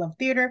much I love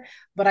theater,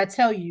 but I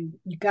tell you,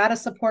 you got to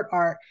support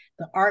art.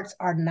 The arts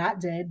are not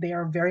dead. They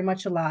are very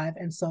much alive.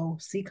 And so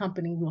C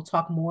Company, we'll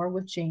talk more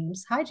with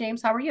James. Hi,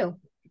 James. How are you?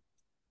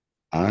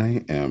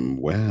 I am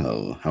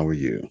well. How are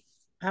you?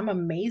 I'm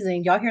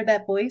amazing. Y'all hear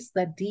that voice,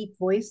 that deep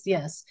voice?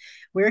 Yes,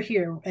 we're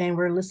here and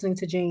we're listening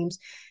to James.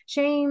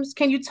 James,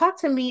 can you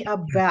talk to me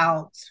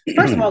about,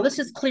 first of all, let's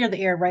just clear the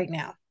air right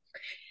now.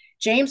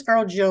 James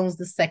Earl Jones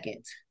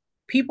II.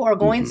 People are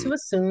going Mhm. to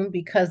assume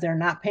because they're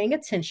not paying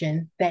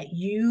attention that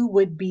you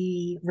would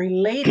be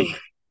related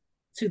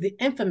to the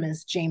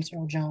infamous James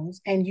Earl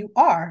Jones, and you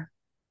are.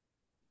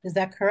 Is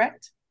that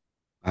correct?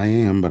 I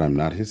am, but I'm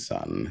not his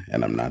son,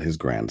 and I'm not his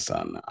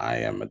grandson. I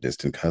am a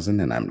distant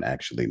cousin, and I'm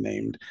actually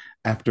named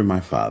after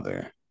my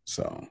father.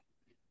 So,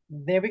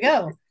 There we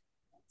go.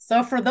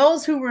 So for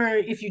those who were,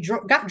 if you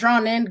got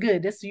drawn in,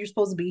 good. This you're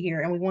supposed to be here,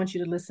 and we want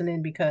you to listen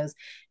in because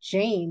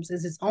James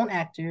is his own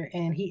actor,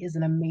 and he is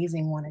an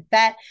amazing one at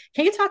that.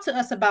 Can you talk to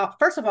us about,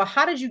 first of all,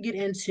 how did you get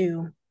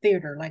into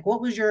theater? Like,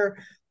 what was your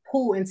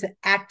pull into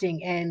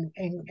acting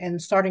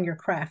and starting your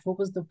craft? What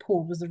was the pull?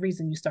 What was the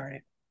reason you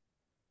started?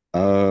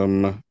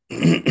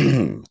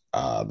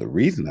 the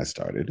reason I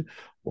started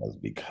was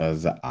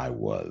because I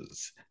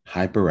was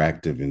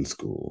hyperactive in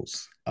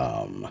schools.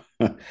 um,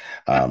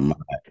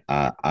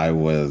 I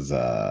was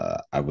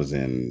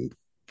in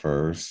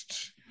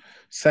first,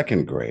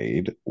 second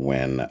grade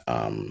when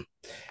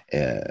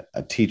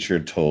a teacher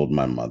told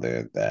my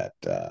mother that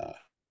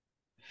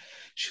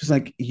she was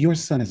like, "Your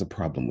son has a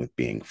problem with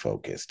being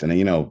focused." And,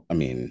 I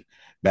mean,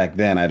 back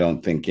then, I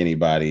don't think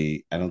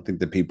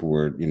that people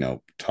were,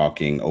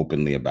 talking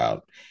openly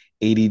about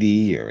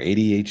ADD or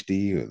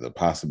ADHD or the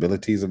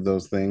possibilities of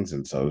those things.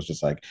 And so it was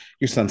just like,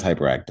 your son's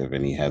hyperactive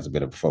and he has a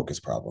bit of a focus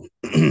problem.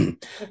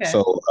 Okay.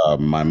 So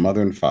my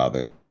mother and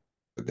father,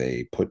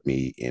 they put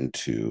me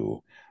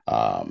into,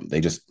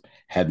 they just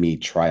had me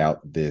try out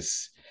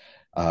this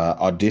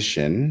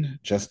audition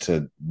just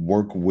to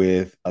work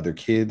with other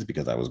kids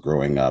because I was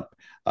growing up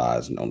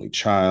as an only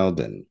child.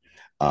 And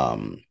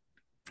um,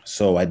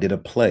 so I did a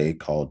play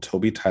called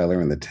Toby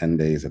Tyler and the 10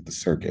 Days at the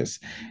Circus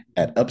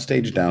at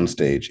Upstage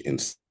Downstage in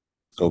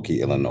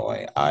Skokie,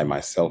 Illinois. I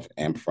myself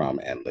am from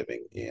and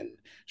living in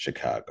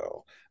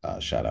Chicago.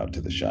 Shout out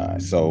to the Shy.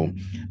 So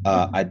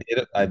I did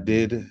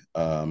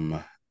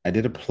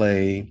a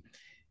play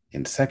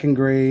in second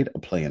grade, a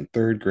play in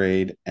third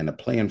grade, and a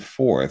play in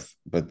fourth.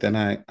 But then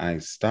I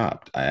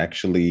stopped. I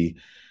actually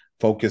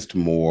focused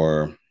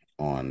more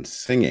on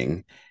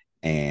singing.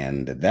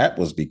 And that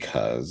was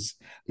because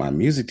my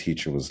music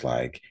teacher was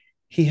like,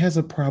 he has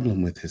a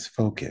problem with his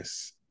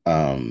focus.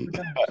 Oh my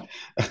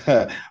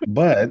gosh.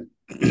 But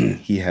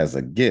he has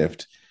a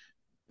gift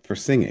for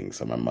singing.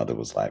 So my mother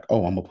was like,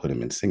 "Oh, I'm gonna put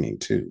him in singing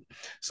too."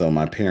 So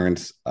my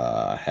parents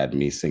had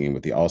me singing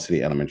with the All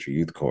City Elementary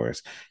Youth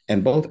Chorus,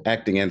 and both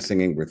acting and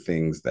singing were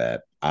things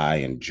that I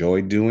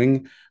enjoyed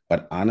doing.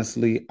 But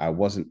honestly, I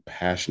wasn't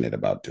passionate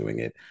about doing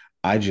it.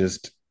 I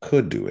just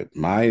could do it.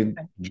 My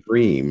Okay.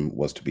 dream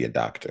was to be a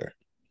doctor.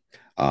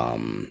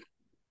 Um,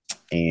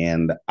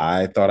 and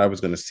I thought I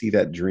was going to see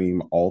that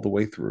dream all the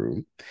way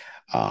through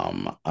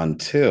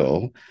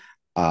until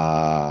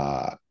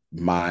uh,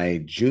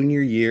 my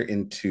junior year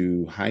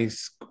into high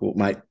school,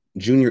 my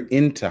junior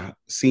into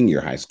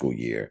senior high school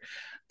year.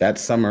 That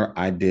summer,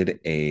 I did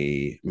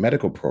a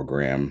medical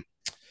program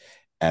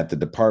at the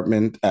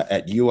department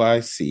at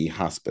UIC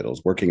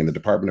hospitals, working in the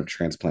Department of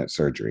Transplant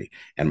Surgery.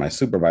 And my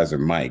supervisor,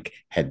 Mike,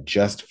 had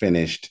just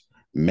finished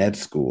med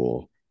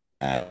school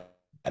at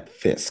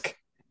Fisk.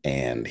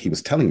 And he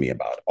was telling me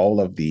about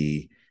all of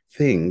the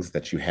things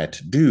that you had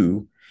to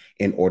do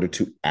in order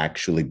to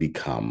actually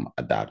become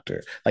a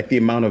doctor, like the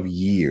amount of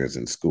years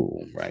in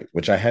school, right?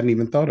 Which I hadn't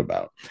even thought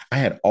about. I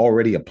had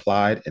already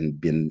applied and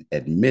been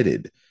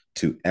admitted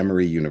to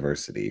Emory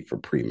University for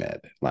pre med,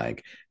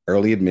 like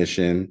early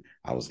admission.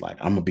 I was like,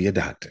 I'm gonna be a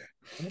doctor.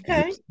 And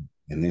he Okay. was,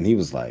 and then he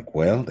was like,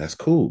 well, that's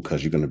cool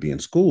because you're gonna be in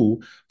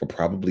school for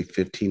probably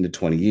 15 to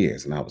 20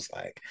 years. And I was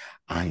like,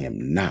 I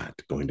am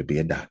not going to be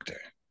a doctor.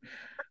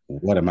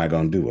 What am I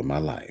gonna do with my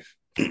life?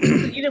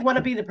 So you didn't want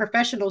to be the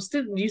professional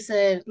student. You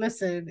said,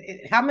 listen,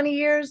 how many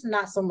years?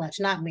 Not so much,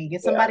 not me.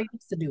 Get Yeah. somebody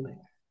else to do it.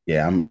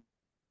 Yeah,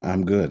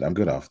 I'm good. I'm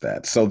good off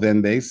that. So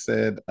then they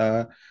said,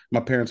 my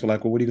parents were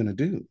like, well, what are you gonna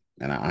do?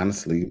 And I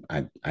honestly,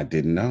 I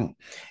didn't know.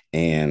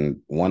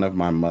 And one of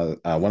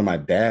my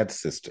dad's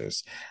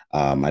sisters,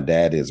 my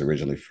dad is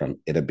originally from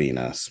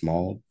Itabena, a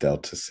small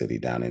Delta city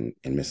down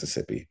in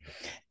Mississippi.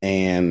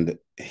 And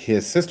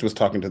his sister was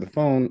talking on the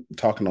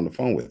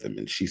phone with him,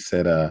 and she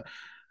said,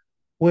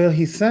 well,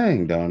 he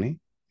sang, don't he?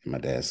 And my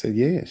dad said,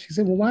 yeah. She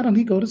said, well, why don't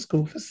he go to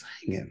school for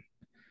singing?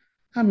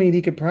 I mean,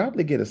 he could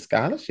probably get a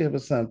scholarship or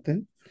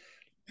something.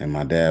 And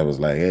my dad was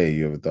like, hey,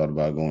 you ever thought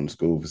about going to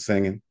school for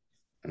singing?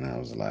 And I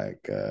was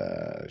like,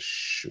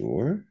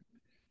 sure.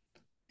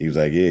 He was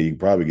like, yeah, you can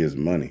probably get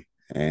some money.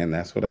 And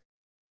that's what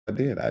I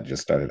did. I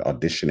just started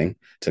auditioning,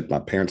 took my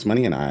parents'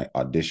 money and I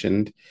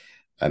auditioned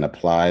and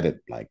applied at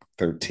like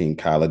 13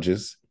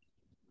 colleges.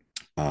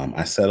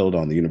 I settled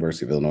on the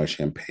University of Illinois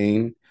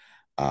Champaign,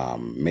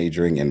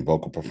 majoring in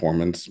vocal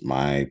performance.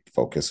 My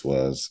focus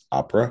was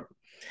opera.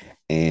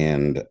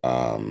 And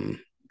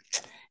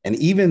and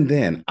even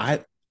then,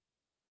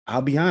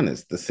 I'll be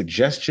honest, the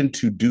suggestion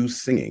to do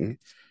singing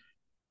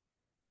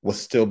was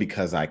still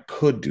because I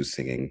could do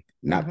singing,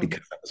 not Hmm.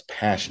 because I was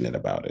passionate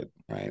about it,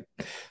 right?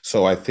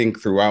 So I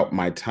think throughout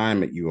my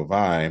time at U of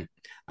I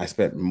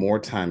spent more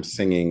time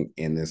singing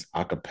in this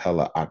a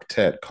cappella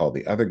octet called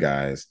The Other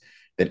Guys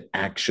than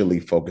actually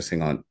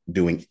focusing on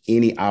doing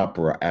any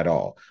opera at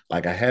all.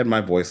 Like I had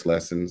my voice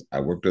lessons,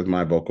 I worked with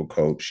my vocal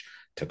coach,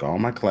 took all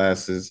my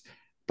classes,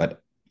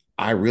 but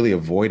I really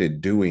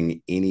avoided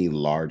doing any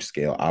large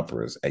scale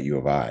operas at U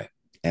of I.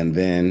 And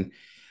then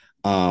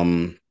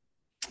um,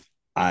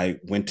 I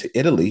went to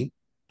Italy,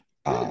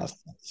 Hmm. uh,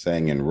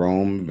 sang in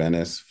Rome,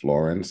 Venice,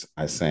 Florence.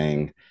 I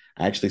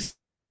actually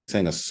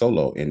sang a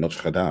solo in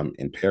Notre Dame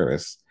in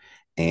Paris.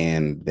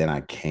 And then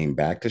I came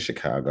back to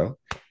Chicago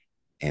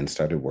and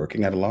started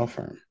working at a law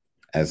firm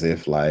as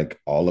if like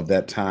all of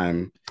that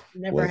time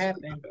Never was,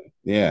 happened.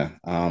 yeah.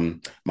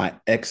 My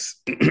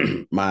ex,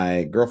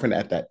 my girlfriend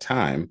at that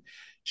time,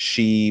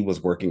 she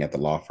was working at the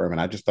law firm.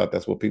 And I just thought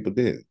that's what people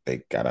did.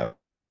 They got out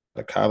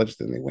of college,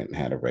 then they went and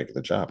had a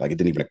regular job. Like it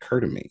didn't even occur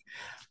to me.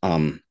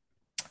 Um,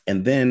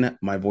 and then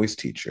my voice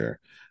teacher,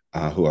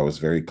 who I was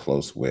very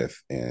close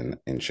with in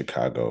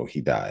Chicago,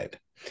 he died.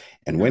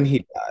 And when Mm.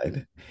 he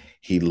died,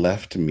 he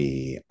left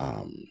me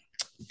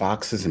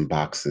boxes and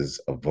boxes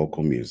of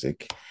vocal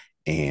music,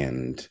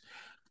 and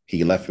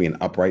he left me an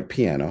upright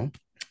piano.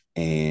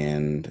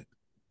 And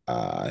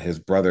his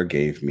brother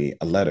gave me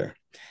a letter,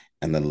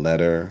 and the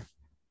letter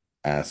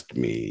asked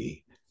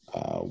me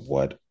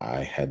what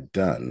I had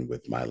done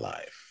with my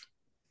life.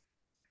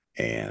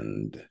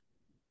 And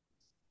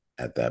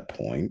at that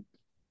point,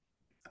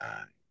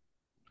 I,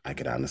 I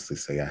could honestly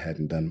say I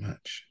hadn't done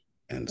much.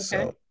 And Okay.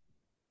 so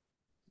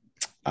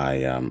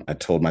I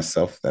told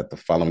myself that the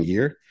following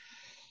year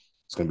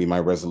it's going to be my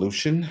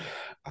resolution.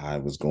 I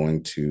was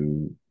going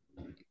to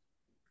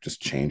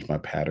just change my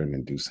pattern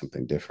and do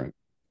something different.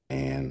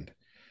 And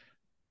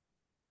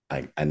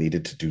I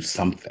needed to do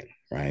something,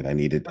 right? I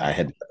Right.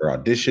 had never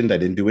auditioned. I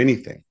didn't do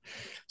anything.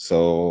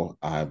 So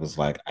I was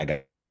like,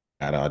 got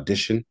to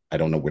audition. I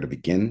don't know where to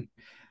begin.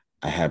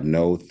 I have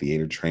no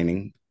theater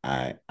training.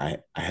 I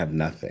have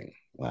nothing.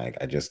 Like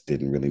I just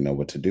didn't really know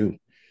what to do.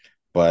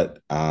 But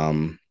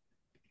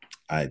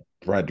I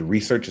tried to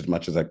research as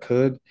much as I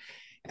could,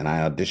 and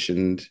I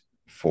auditioned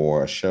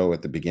for a show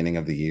at the beginning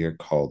of the year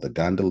called The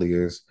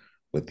Gondoliers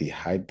with the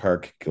Hyde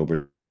Park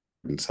Gilbert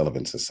and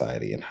Sullivan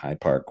Society in Hyde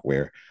Park,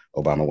 where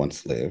Obama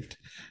once lived.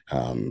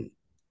 Um,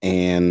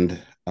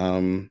 and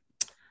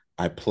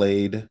I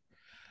played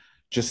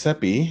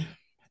Giuseppe,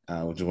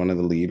 which is one of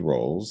the lead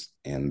roles.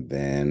 And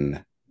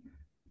then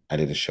I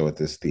did a show at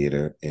this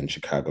theater in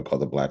Chicago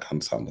called the Black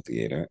Ensemble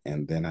Theater.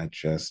 And then I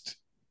just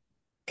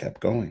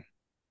kept going.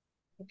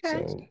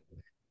 Okay. So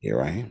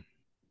here I am.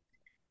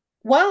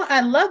 Well,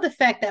 I love the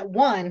fact that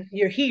one,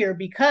 you're here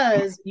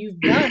because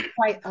you've done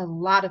quite a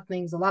lot of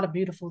things, a lot of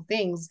beautiful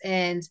things,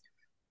 and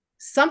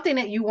something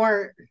that you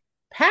weren't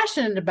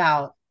passionate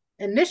about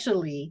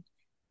initially,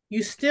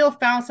 you still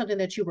found something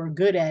that you were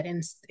good at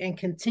and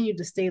continued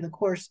to stay the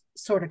course,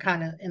 sort of,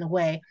 kind of, in a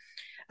way.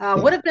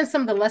 What Yeah. have been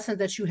some of the lessons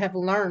that you have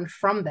learned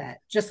from that,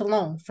 just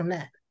alone from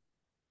that?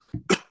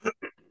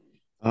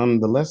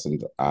 The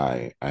lessons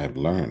I have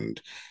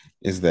learned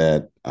is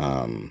that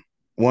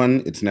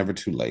one, it's never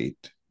too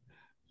late.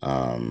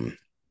 Um,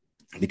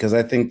 because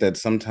I think that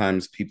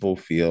sometimes people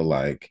feel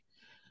like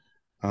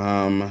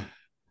um,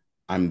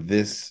 I'm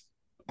this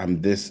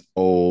I'm this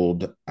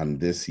old, I'm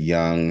this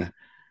young,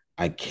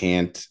 I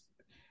can't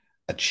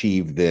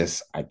achieve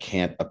this, I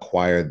can't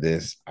acquire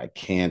this, I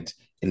can't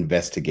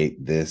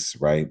investigate this,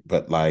 right?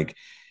 But like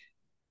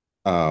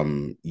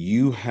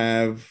you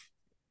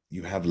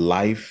have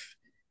life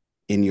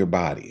in your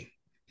body.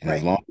 And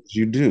as Right. long as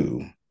you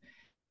do,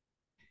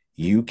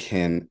 you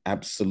can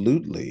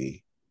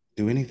absolutely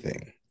do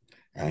anything,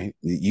 right?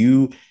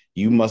 You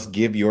must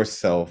give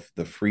yourself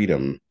the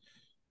freedom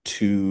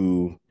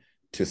to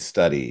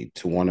study,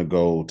 to want to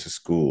go to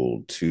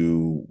school,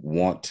 to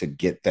want to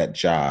get that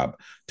job,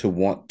 to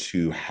want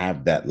to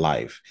have that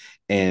life.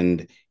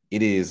 And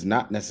it is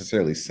not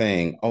necessarily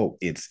saying, "Oh,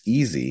 it's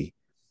easy,"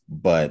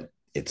 but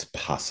it's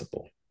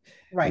possible.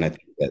 And Right.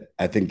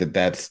 I think that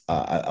that's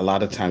a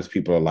lot of times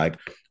people are like,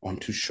 oh, I'm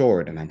too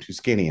short and I'm too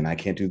skinny and I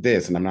can't do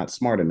this and I'm not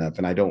smart enough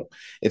and I don't.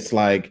 It's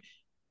like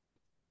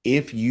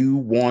if you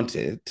want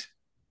it,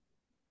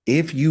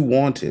 if you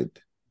want it,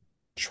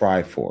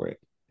 try for it,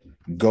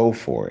 go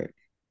for it.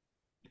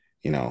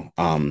 You know,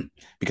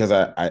 because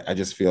I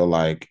just feel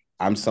like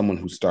I'm someone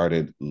who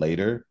started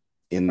later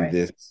in Right.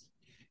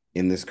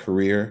 this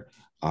career,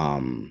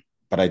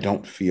 but I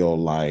don't feel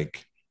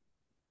like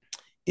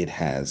it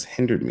has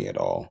hindered me at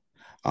all.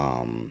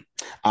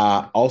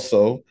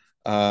 Also,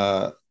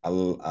 I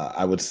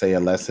would say a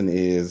lesson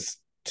is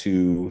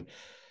to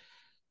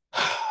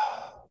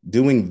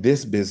doing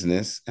this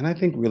business, and I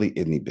think really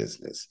any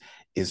business,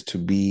 is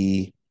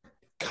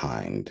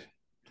kind,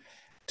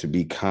 to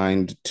be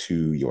kind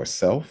to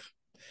yourself,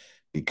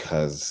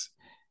 because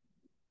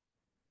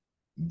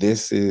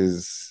this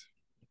is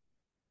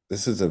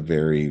this is a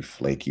very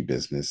flaky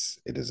business.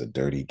 It is a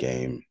dirty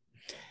game.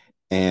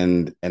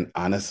 And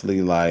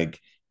honestly, like,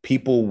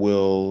 people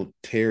will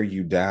tear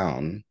you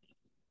down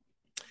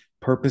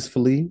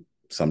purposefully,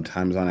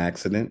 sometimes on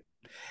accident,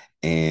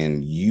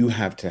 and you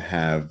have to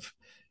have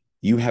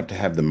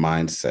the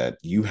mindset.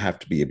 You have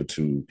to be able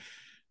to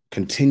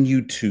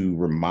continue to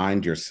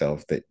remind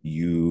yourself that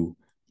you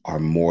are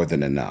more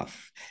than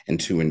enough, and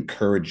to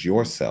encourage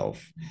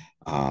yourself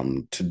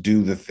to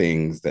do the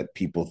things that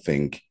people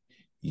think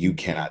you You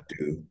can't. cannot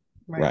do.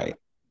 Right. Right.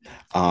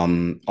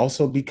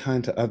 Also be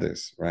kind to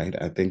others, right?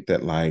 I think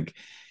that, like,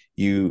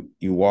 you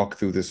walk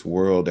through this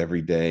world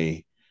every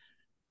day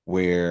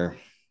where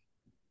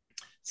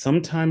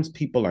sometimes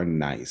people are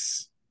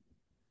nice,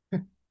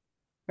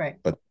 Right.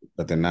 but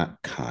they're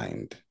not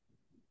kind,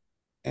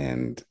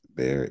 and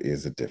there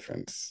is a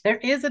difference. There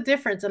is a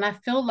difference. And I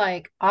feel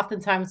like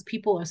oftentimes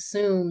people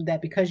assume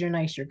that because you're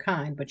nice, you're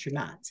kind, but you're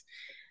not.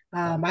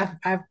 Right.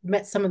 I've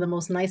met some of the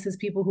most nicest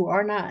people who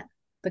are not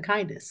the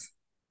kindest.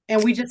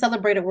 And we just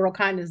celebrated World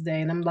Kindness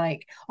Day. And I'm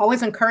like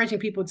always encouraging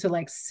people to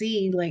like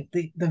see like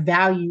the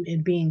value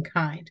in being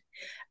kind.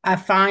 I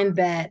find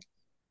that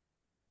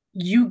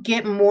you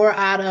get more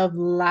out of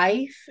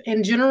life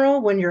in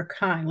general when you're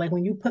kind. Like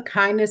when you put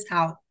kindness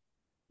out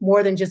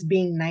more than just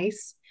being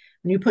nice.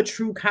 When you put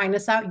true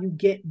kindness out, you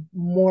get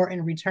more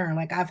in return.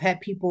 Like I've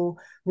had people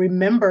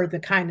remember the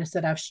kindness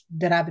that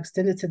I've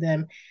extended to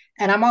them,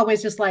 and I'm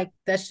always just like,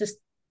 that's just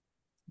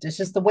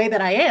the way that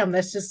I am.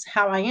 That's just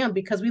how I am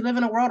because we live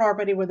in a world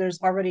already where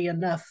there's already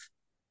enough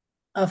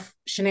of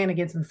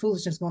shenanigans and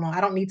foolishness going on.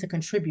 I don't need to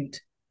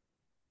contribute.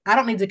 I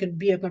don't need to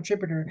be a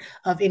contributor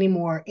of any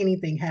more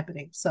anything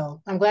happening.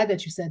 So I'm glad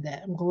that you said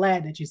that. I'm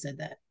glad that you said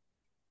that.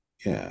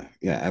 Yeah,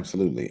 yeah,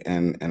 absolutely.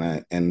 And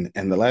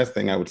the last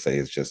thing I would say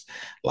is just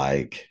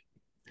like,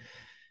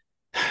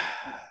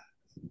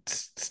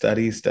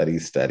 study, study,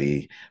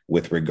 study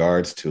with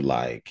regards to,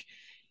 like,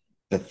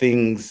 the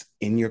things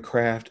in your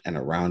craft and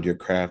around your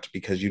craft,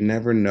 because you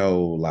never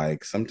know.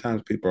 Like,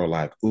 sometimes people are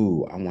like,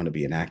 ooh, I want to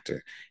be an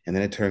actor, and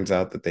then it turns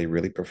out that they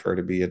really prefer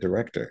to be a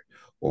director,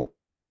 or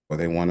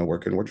they want to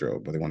work in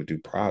wardrobe, or they want to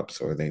do props,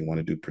 or they want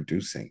to do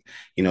producing.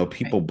 Right.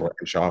 People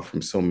branch off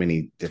from so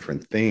many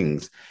different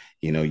things.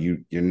 You're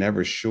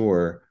never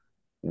sure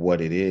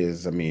what it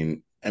is. I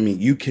mean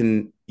you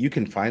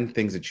can find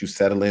things that you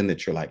settle in,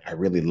 that you're like, I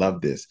really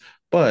love this,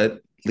 but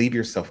leave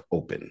yourself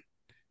open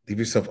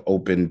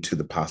to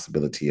the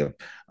possibility of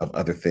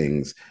other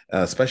things,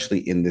 especially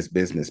in this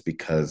business,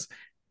 because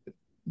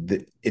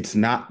it's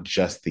not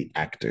just the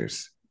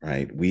actors,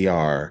 right? We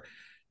are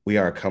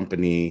a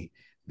company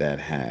that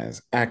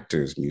has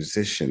actors,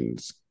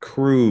 musicians,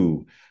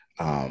 crew,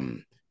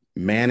 um,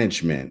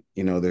 management.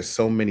 There's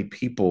so many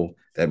people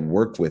that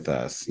work with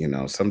us.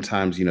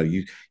 Sometimes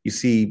you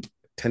see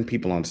 10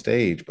 people on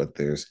stage, but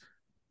there's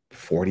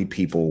 40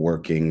 people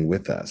working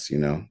with us.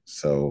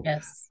 So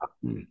Yes.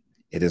 um,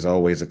 it is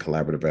always a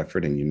collaborative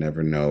effort, and you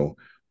never know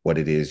what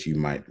it is you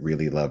might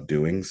really love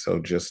doing. So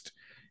just,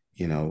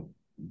 you know,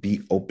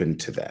 be open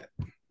to that.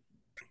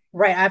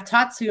 Right. I've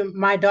talked to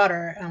my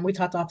daughter. We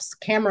talked off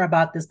camera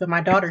about this, but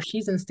my daughter,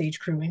 she's in stage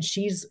crew and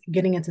she's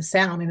getting into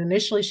sound. And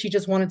initially, she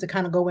just wanted to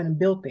kind of go in and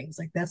build things.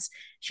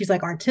 She's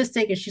like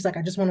artistic and she's like,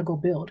 I just want to go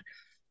build.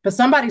 But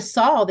somebody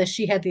saw that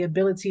she had the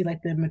ability,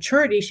 like the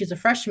maturity, she's a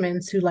freshman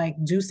to like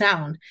do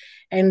sound.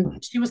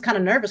 And she was kind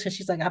of nervous because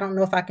she's like, I don't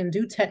know if I can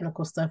do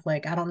technical stuff.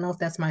 Like, I don't know if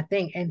that's my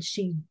thing. And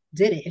she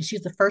did it. And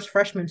she's the first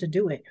freshman to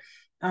do it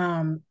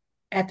um,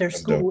 at their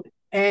That's dope. school.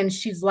 And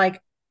she's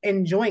like,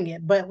 enjoying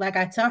it. But like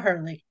I tell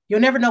her, like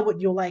you'll never know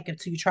what you'll like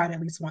until you try it at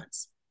least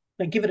once.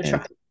 Like give it a And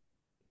try.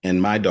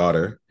 my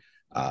daughter,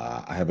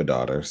 I have a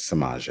daughter,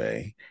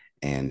 Samaje,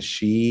 and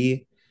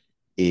she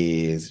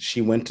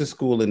went to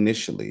school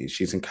initially.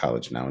 She's in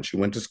college now, and she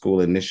went to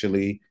school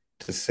initially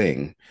to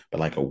sing, but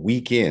like a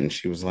weekend,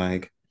 she was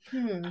like,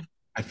 Hmm.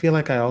 I feel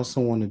like I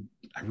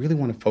really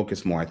want to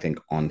focus more, I think,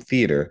 on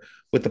theater,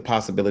 with the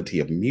possibility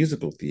of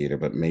musical theater,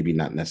 but maybe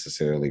not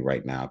necessarily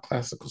right now,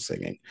 classical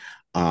singing.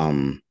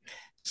 Um,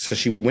 so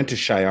she went to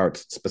Shy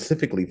Arts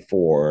specifically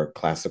for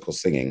classical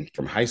singing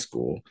from high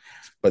school,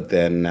 but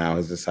then now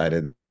has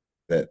decided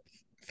that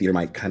theater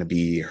might kind of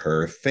be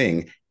her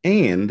thing.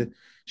 And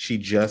she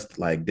just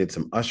like did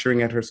some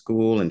ushering at her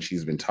school, and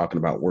she's been talking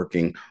about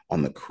working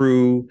on the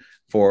crew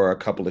for a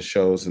couple of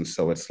shows. And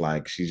so it's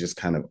like she's just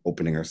kind of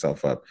opening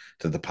herself up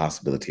to the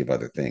possibility of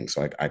other things.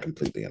 So I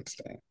completely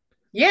understand.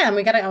 Yeah, and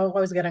we gotta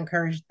always gotta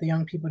encourage the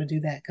young people to do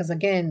that. Because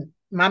again,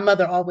 my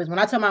mother always, when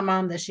I told my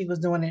mom that she was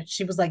doing it,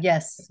 she was like,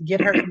 "Yes, get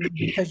her in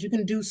because you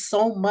can do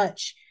so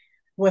much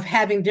with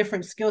having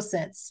different skill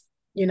sets,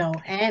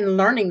 and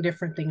learning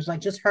different things.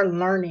 Like just her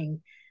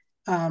learning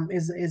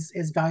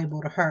is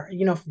valuable to her,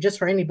 just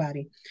for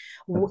anybody.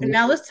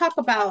 Now let's talk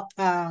about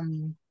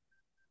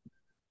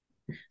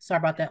Sorry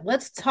about that.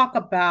 Let's talk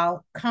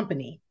about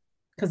Company,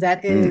 because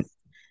that Mm. is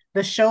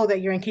the show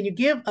that you're in. Can you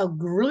give a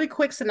really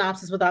quick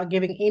synopsis without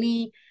giving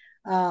any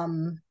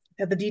um,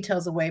 of the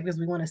details away because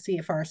we want to see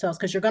it for ourselves?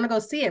 Because you're going to go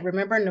see it.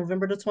 Remember,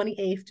 November the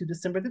 28th to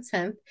December the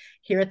 10th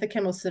here at the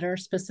Kimmel Center,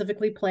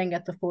 specifically playing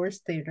at the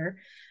Forest Theater.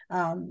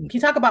 Can you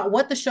talk about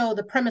what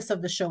the premise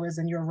of the show is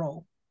in your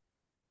role?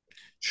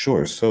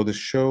 Sure. So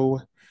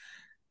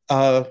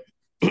uh,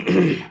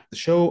 the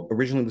show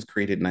originally was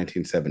created in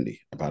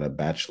 1970 about a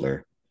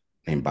bachelor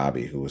named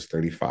Bobby who was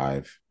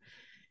 35.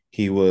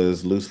 He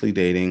was loosely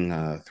dating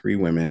three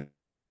women,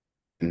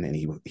 and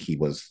he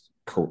was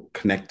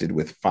connected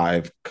with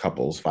five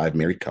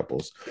married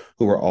couples,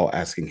 who were all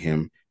asking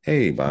him,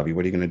 "Hey, Bobby,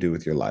 what are you going to do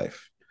with your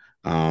life?"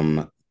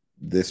 Um,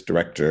 this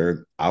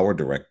director, our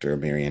director,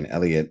 Marianne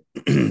Elliott,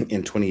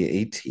 in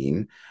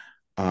 2018,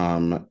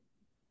 um,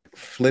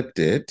 flipped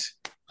it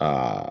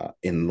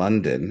in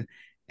London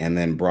and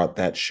then brought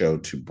that show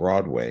to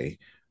Broadway,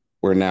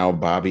 where now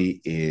Bobby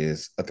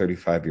is a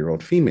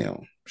 35-year-old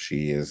female.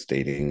 She is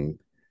dating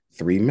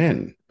three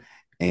men.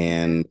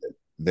 And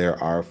there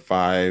are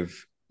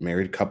five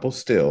married couples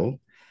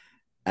still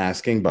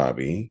asking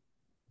Bobby,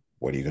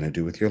 what are you going to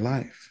do with your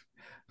life?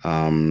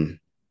 Um,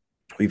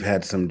 we've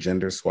had some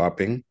gender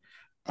swapping,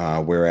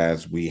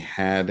 whereas we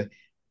had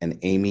an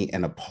Amy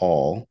and a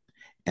Paul,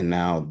 and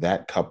now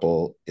that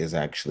couple is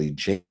actually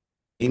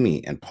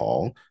Jamie and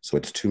Paul, so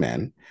it's two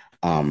men.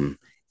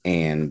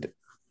 And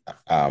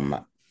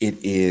it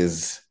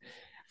is,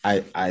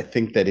 I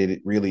think that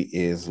it really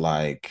is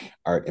like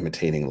art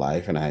imitating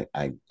life, and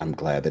I'm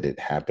glad that it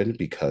happened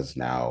because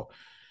now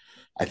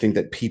I think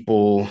that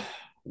people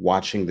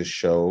watching the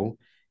show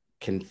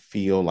can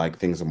feel like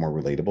things are more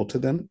relatable to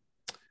them.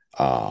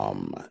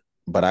 Um,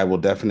 but I will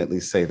definitely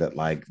say that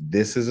like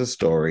this is a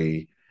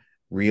story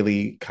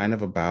really kind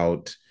of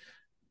about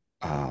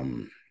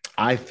um,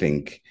 I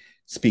think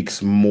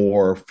speaks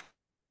more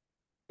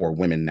for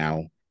women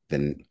now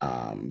than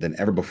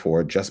ever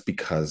before, just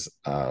because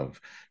of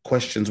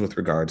questions with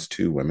regards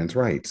to women's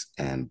rights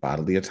and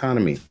bodily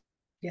autonomy,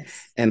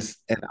 Yes. and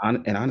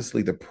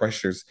honestly, the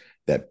pressures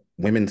that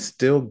women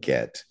still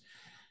get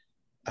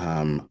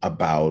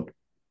about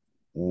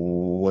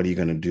what are you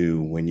going to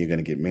do when you're going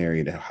to get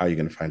married, how are you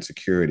going to find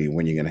security,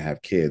 when you're going to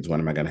have kids, when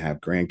am I going to have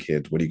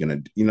grandkids, what are you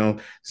going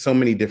to, so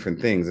many different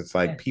things. It's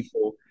like Yes.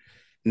 people,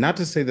 not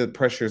to say that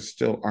pressures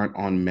still aren't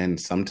on men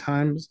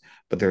sometimes,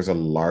 but there's a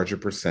larger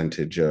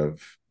percentage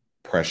of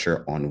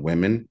pressure on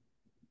women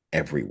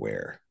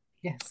everywhere.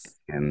 Yes.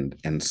 And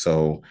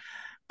so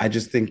I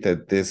just think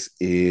that this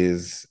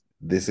is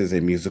a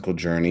musical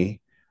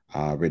journey,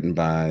 written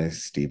by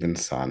Stephen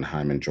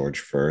Sondheim and George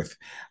Firth,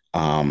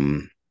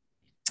 um,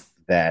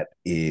 that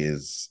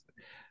is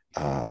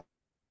uh,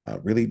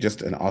 really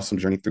just an awesome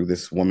journey through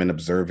this woman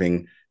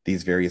observing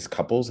these various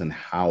couples and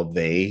how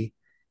they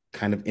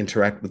kind of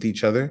interact with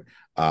each other.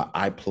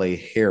 I play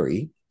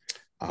Harry.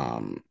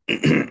 I'm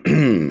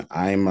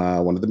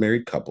one of the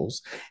married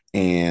couples,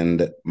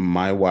 and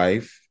my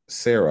wife,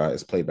 Sarah,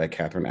 is played by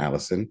Catherine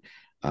Allison.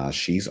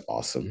 She's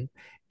awesome,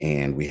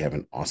 and we have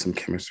an awesome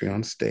chemistry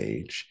on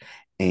stage.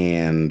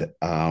 And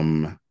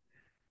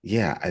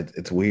yeah,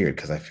 it's weird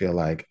because I feel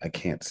like I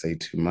can't say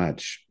too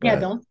much, Yeah,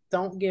 but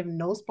don't give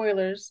no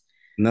spoilers.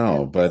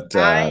 no, 'Cause but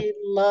I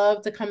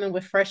love to come in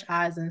with fresh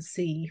eyes and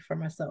see for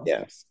myself.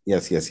 yes,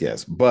 yes, yes,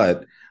 yes.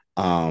 But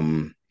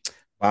um,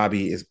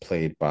 Bobby is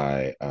played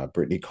by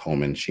Brittany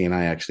Coleman. She and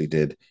I actually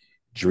did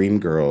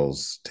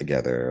Dreamgirls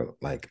together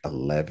like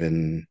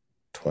 11,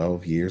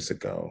 12 years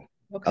ago,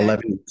 Okay.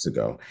 11 years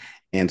ago.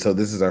 And so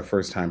this is our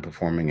first time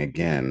performing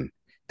again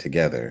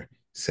together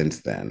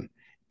since then.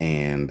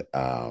 And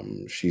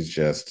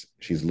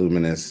she's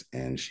luminous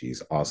and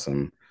she's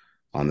awesome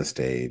on the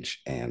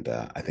stage. And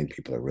I think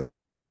people are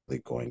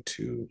really going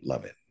to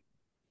love it.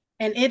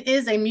 And it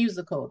is a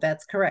musical.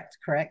 That's correct.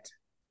 Correct.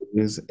 It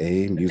is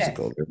a Okay.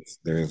 musical.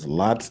 There's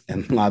lots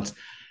and lots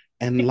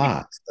and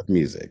lots of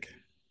music.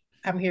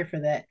 I'm here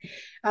for that.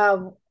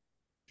 Um,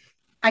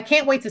 I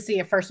can't wait to see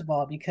it, first of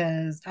all,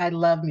 because I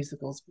love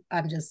musicals.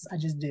 I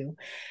just do.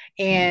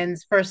 And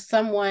for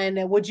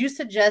someone, would you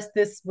suggest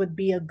this would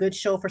be a good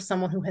show for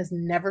someone who has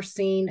never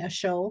seen a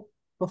show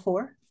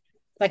before?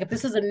 Like if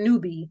this is a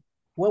newbie,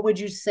 what would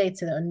you say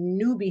to a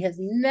newbie has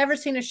never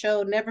seen a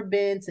show, never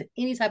been to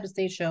any type of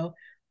stage show?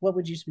 What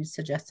would you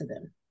suggest to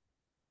them?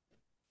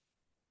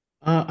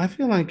 I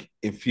feel like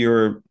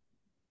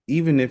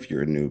even if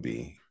you're a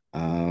newbie,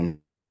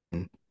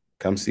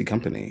 come see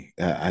Company.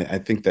 I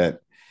think that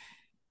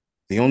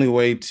the only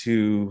way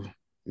to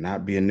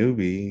not be a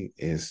newbie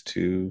is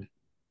to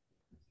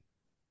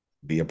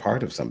be a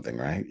part of something,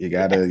 right?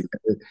 Yes.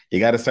 You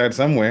gotta start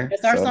somewhere.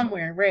 Start So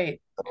somewhere.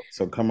 Right.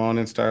 come on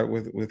and start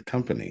with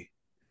Company.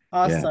 Yeah,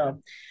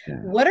 Awesome. yeah.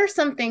 What are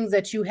some things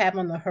that you have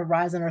on the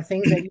horizon or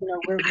things that,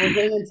 we're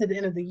getting into the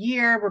end of the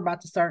year. We're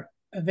about to start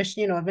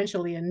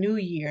eventually a new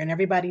year and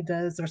everybody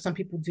does, or some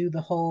people do the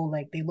whole,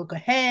 like they look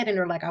ahead and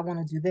they're like, I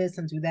want to do this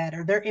and do that.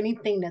 Are there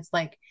anything that's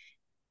like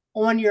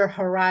on your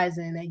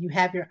horizon that you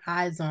have your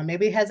eyes on?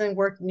 Maybe it hasn't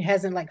worked and it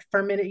hasn't like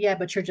fermented yet,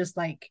 but you're just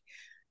like,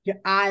 your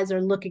eyes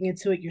are looking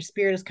into it, your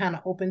spirit is kind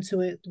of open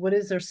to it? What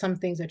is there some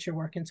things that you're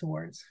working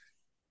towards?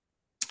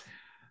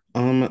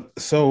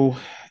 So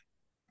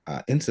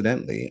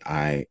incidentally,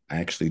 I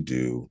actually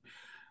do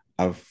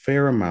a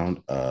fair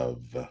amount of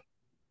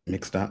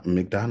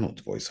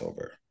McDonald's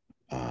voiceover.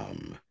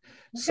 Um,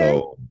 Okay.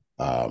 so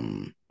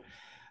um,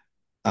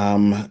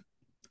 um,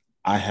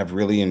 I have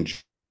really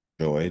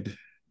enjoyed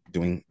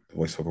doing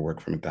voiceover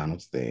work for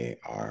McDonald's. They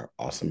are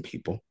awesome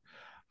people.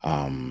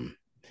 Um,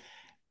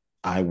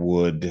 I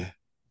would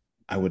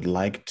I would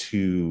like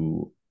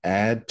to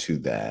add to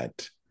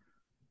that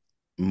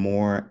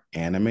more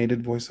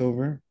animated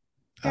voiceover.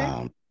 Okay.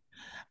 Um,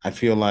 I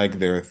feel like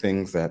there are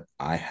things that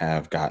I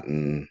have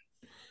gotten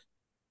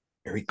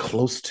very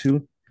close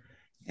to,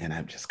 and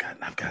I've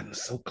gotten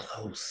so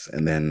close,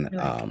 You're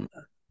like,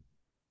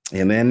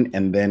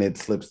 and then it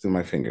slips through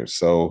my fingers.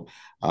 So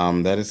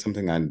that is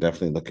something I'm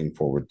definitely looking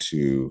forward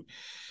to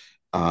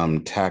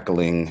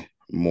tackling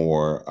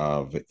more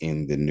of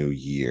in the new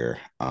year.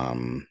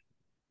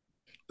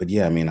 But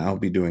yeah, I mean, I'll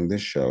be doing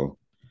this show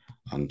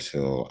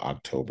until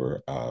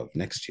October of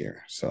next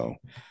year. So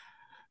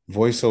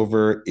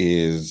voiceover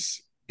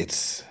is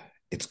it's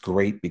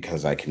great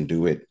because I can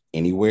do it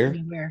anywhere,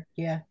 anywhere.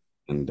 Yeah.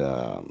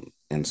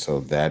 and so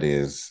that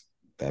is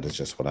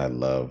just what I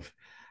love.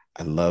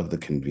 I love the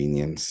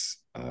convenience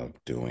of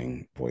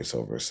doing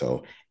voiceover.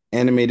 So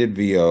animated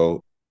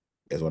VO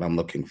is what I'm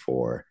looking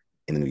for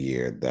in the new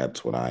year.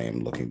 That's what I am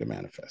looking to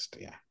manifest.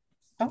 Yeah.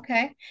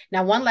 Okay.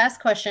 Now, one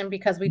last question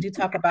because we do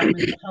talk about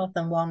mental health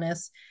and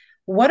wellness.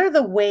 What are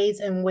the ways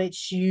in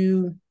which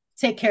you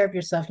take care of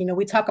yourself? You know,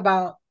 we talk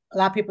about a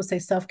lot of people say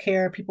self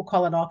care, people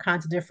call it all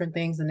kinds of different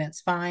things, and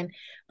that's fine.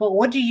 But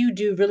what do you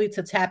do really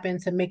to tap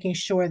into making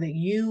sure that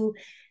you,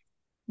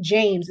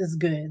 James, is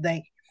good?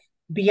 Like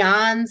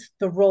beyond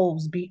the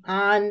roles,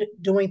 beyond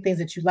doing things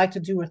that you like to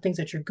do or things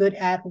that you're good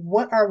at,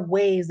 what are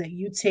ways that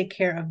you take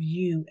care of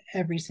you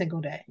every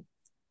single day?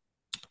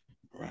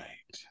 Right.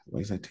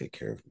 Ways I take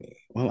care of me.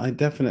 Well, I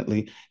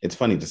definitely, it's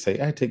funny to say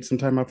I take some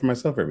time out for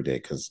myself every day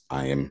because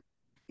I am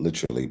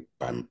literally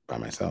by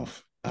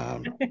myself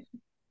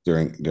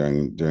during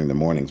the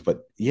mornings.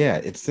 But yeah,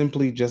 it's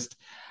simply just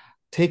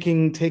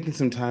taking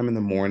some time in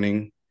the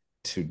morning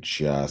to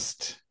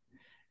just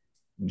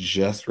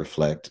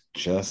reflect,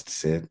 just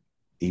sit,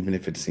 even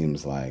if it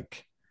seems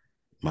like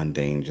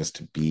mundane, just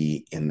to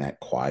be in that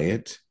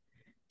quiet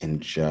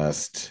and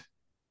just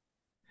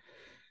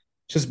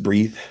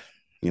breathe,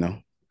 you know,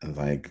 and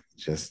like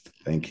just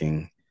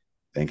thanking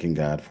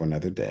God for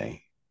another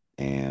day.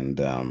 And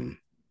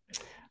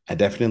I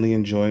definitely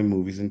enjoy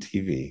movies and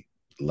TV.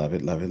 Love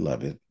it, love it,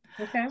 love it.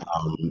 Okay.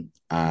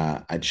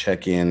 I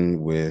check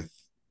in with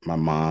my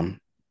mom.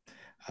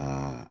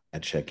 I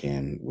check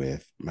in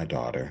with my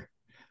daughter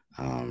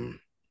um,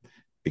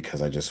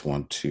 because I just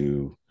want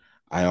to.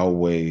 I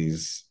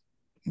always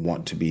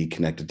want to be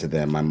connected to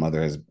them. My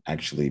mother has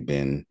actually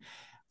been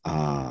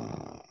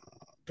uh,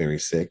 very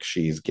sick.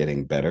 She's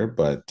getting better,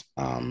 but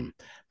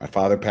my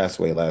father passed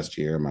away last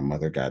year. My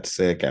mother got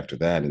sick after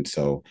that, and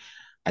so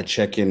I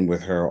check in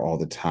with her all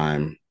the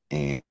time,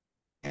 and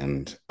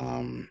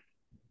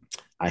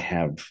I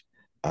have,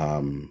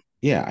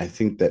 yeah, I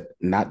think that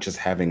not just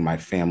having my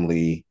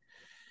family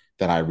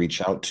that I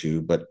reach out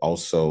to, but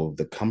also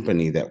the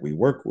company that we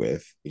work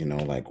with. You know,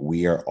 like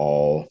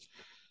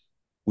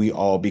we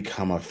all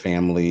become a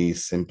family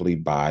simply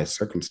by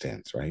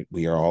circumstance, right?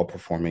 We are all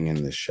performing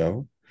in this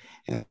show,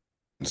 and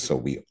so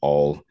we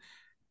all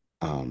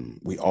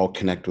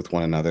connect with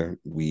one another.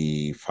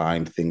 We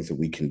find things that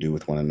we can do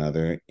with one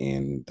another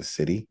in the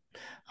city,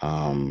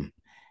 um,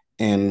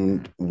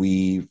 and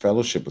we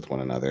fellowship with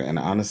one another. And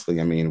honestly,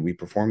 I mean, we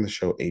perform the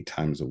show 8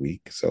 times a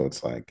week, so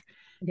it's like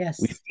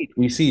we Yes.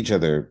 we see each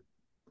other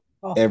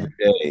every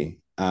Often. day,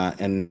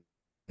 and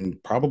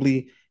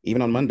probably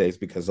even on Mondays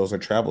because those are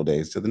travel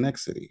days to the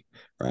next city,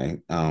 right?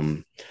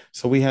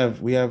 So we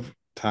have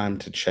time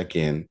to check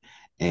in,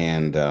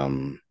 and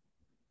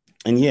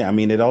and yeah, I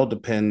mean, it all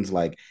depends.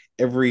 Like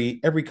every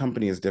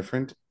company is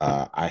different.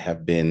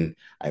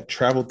 I've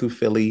traveled through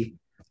Philly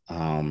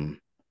um,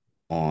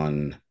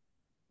 on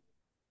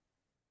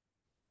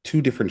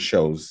two different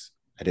shows.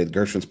 I did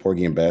Gershwin's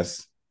Porgy and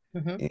Bess,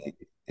 Hmm. and,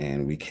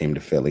 and we came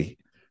to Philly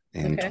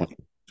in Okay.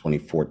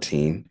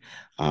 2014.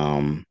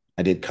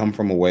 I did Come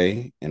From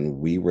Away, and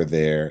we were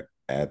there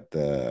at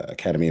the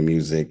Academy of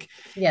Music.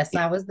 Yes,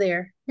 I was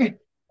there.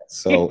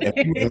 So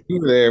and we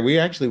were there. We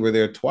actually were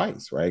there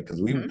twice, right?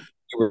 Because Mhm.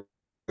 we were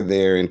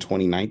there in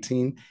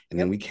 2019, and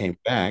then Yep. we came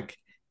back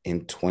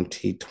in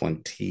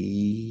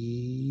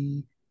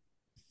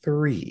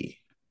 2023.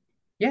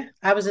 Yeah,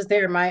 I was just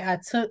there. I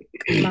took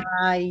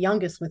my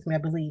youngest with me, I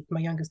believe, my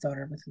youngest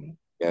daughter with me.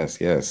 Yes,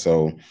 yes.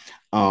 So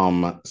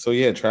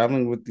yeah,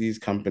 traveling with these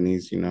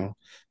companies, you know,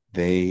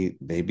 they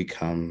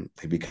become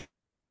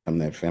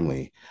that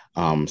family.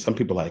 Some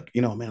people like,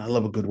 you know, man, I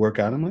love a good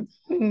workout. I'm like,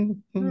 Hmm.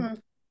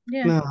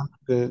 Yeah. no, I'm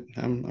good.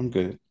 I'm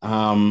good.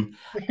 I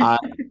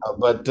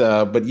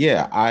but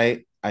yeah,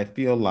 I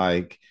feel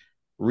like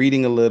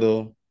reading a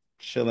little,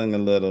 chilling a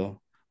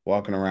little,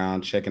 walking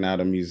around, checking out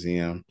a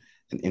museum,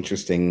 an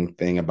interesting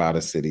thing about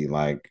a city,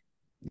 like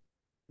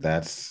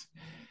that's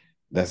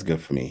that's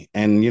good for me.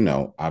 And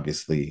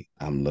obviously,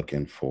 I'm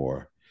looking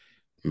for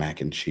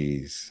mac and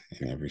cheese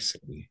in every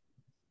city.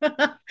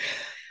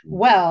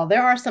 Well,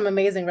 there are some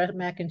amazing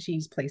mac and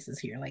cheese places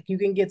here. Like you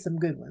can get some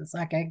good ones.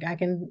 Like I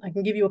can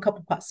give you a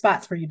couple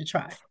spots for you to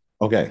try.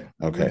 Okay,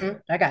 okay,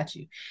 I got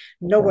you.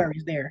 No okay.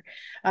 worries there.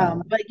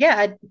 But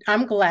yeah,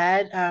 I'm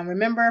glad.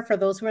 Remember, for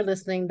those who are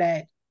listening,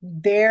 that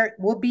there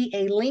will be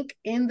a link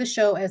in the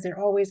show, as there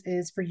always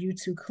is, for you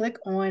to click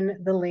on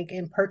the link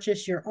and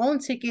purchase your own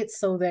tickets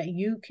so that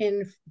you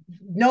can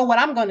know what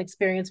I'm going to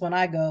experience when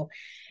I go.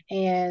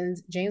 And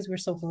James, we're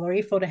so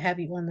grateful to have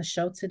you on the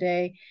show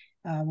today.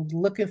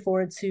 Looking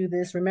forward to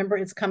this. Remember,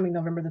 it's coming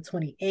November the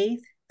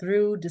 28th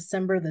through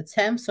December the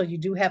 10th. So you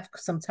do have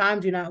some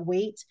time. Do not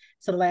wait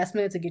to the last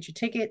minute to get your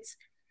tickets.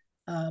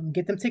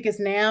 Get them tickets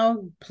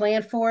now,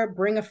 plan for it,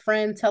 bring a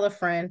friend, tell a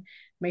friend,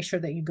 make sure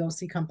that you go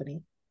see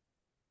company.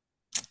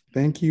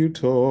 Thank you,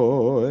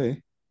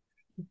 Toy.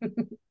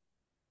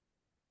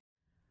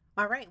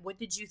 All right, what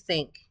did you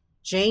think?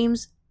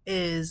 James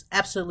is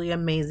absolutely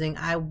amazing.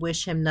 I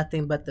wish him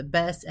nothing but the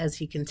best as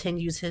he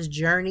continues his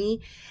journey,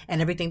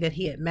 and everything that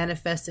he had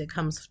manifested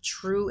comes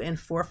true and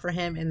forth for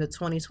him in the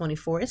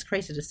 2024. It's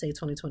crazy to say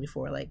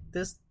 2024 like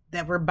this,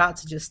 that we're about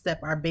to just step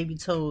our baby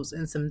toes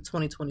in some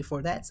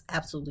 2024. That's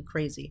absolutely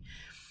crazy.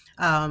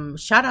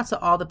 Shout out to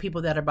all the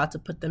people that are about to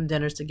put them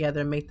dinners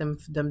together and make them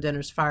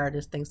dinners fire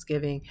this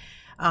Thanksgiving.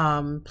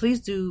 Please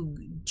do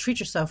treat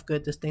yourself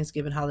good this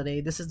Thanksgiving holiday.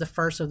 This is the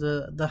first of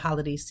the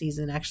holiday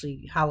season.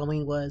 Actually,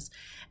 Halloween was,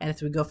 and if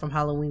we go from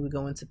Halloween, we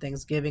go into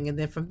Thanksgiving, and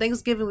then from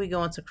Thanksgiving we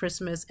go into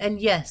Christmas. And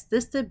yes,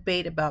 this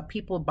debate about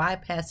people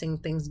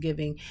bypassing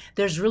Thanksgiving,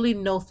 there's really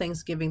no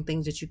Thanksgiving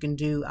things that you can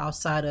do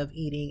outside of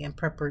eating and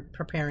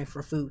preparing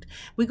for food.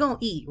 We're gonna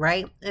eat,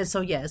 right? And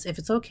so yes, if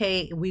it's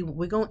okay,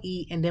 we're gonna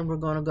eat, and then we're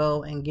gonna go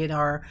and get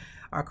our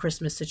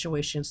Christmas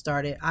situation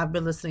started. I've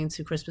been listening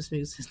to Christmas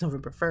music since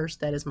November 1st.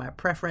 That is my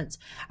preference.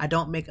 I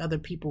don't make other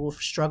people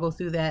struggle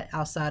through that,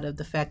 outside of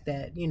the fact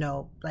that,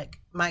 like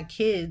my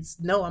kids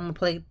know I'm going to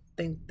play.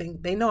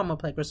 They know I'm going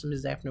to play Christmas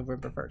music after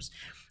November 1st.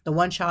 The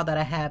one child that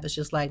I have is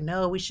just like,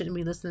 no, we shouldn't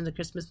be listening to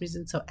Christmas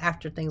music until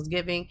after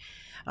Thanksgiving.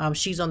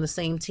 She's on the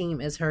same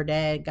team as her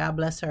dad. God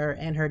bless her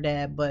and her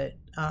dad. But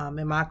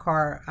in my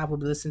car, I will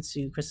listen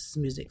to Christmas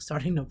music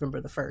starting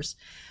November the 1st.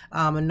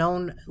 A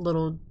known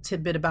little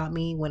tidbit about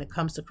me when it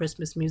comes to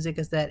Christmas music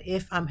is that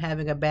if I'm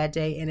having a bad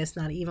day and it's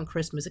not even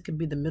Christmas, it could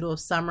be the middle of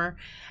summer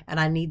and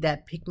I need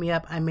that pick me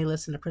up, I may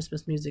listen to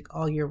Christmas music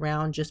all year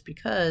round, just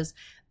because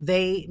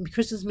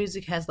Christmas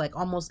music has like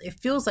almost, it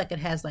feels like it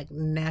has like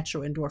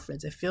natural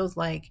endorphins. It feels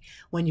like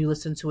when you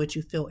listen to it,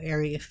 you feel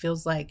airy. It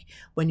feels like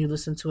when you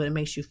listen to it, it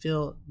makes you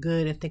feel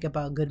good and think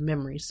about good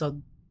memories.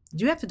 So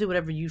you have to do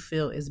whatever you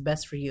feel is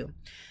best for you.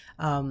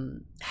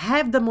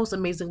 Have the most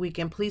amazing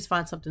weekend. Please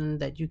find something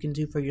that you can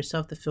do for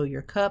yourself to fill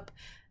your cup.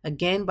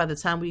 Again, by the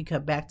time we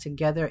come back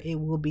together, it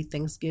will be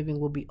Thanksgiving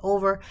will be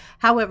over.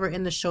 However,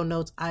 in the show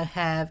notes, I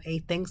have a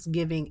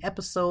Thanksgiving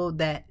episode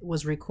that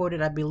was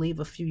recorded, I believe,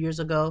 a few years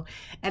ago.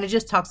 And it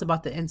just talks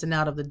about the ins and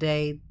out of the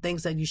day,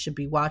 things that you should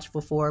be watchful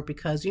for,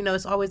 because,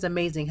 it's always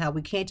amazing how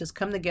we can't just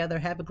come together,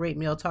 have a great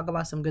meal, talk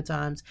about some good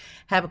times,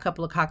 have a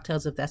couple of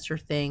cocktails if that's your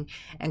thing,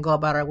 and go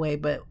about our way.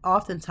 But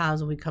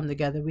oftentimes when we come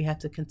together, we have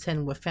to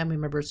contend with family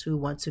members who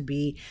want to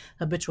be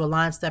habitual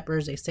line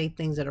steppers. They say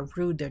things that are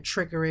rude, they're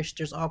triggerish.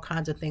 There's all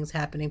kinds of things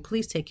happening.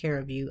 Please take care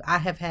of you. I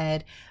have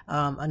had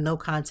a no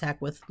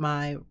contact with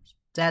my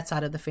dad's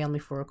side of the family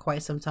for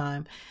quite some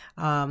time.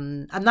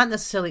 I'm not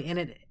necessarily in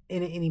it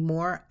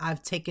anymore.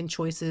 I've taken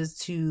choices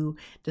to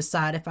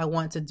decide if I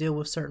want to deal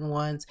with certain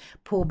ones,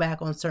 pull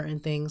back on certain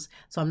things.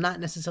 So I'm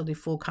not necessarily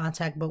full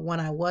contact, but when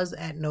I was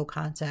at no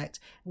contact,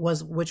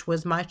 which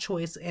was my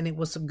choice, and it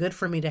was good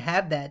for me to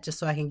have that just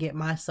so I can get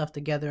myself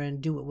together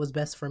and do what was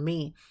best for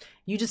me.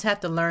 You just have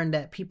to learn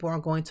that people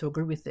aren't going to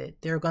agree with it.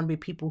 There are going to be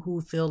people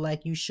who feel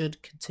like you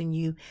should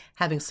continue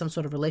having some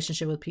sort of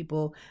relationship with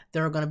people.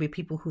 There are going to be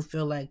people who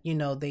feel like,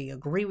 they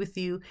agree with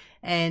you.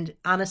 And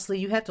honestly,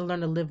 you have to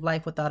learn to live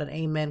life without an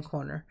amen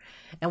corner.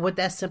 And what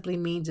that simply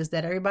means is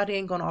that everybody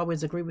ain't going to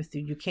always agree with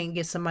you. You can't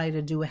get somebody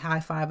to do a high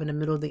five in the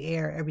middle of the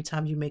air every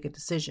time you make a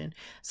decision.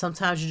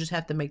 Sometimes you just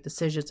have to make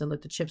decisions and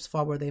let the chips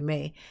fall where they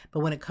may. But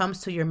when it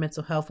comes to your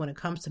mental health, when it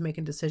comes to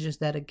making decisions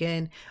that,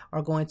 again,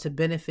 are going to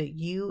benefit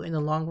you in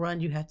the long run,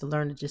 you have to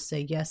learn to just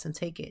say yes and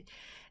take it.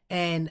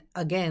 And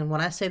again,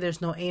 when I say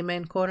there's no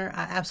amen corner,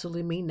 I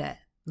absolutely mean that.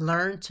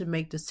 Learn to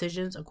make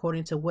decisions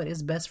according to what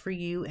is best for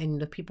you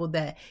and the people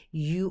that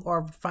you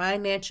are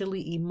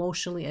financially,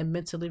 emotionally, and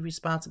mentally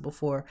responsible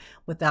for,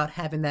 without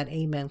having that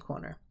amen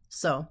corner.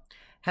 So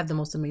have the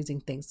most amazing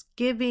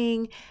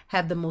Thanksgiving,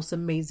 have the most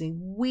amazing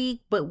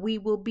week, but we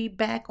will be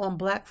back on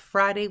Black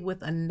Friday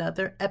with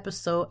another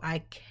episode.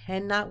 I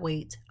cannot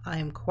wait. I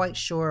am quite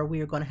sure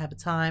we are going to have a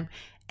time,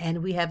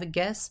 and we have a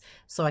guest,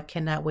 so I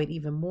cannot wait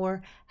even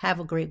more. Have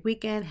a great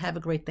weekend. Have a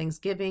great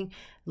Thanksgiving.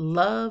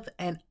 Love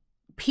and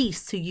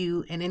peace to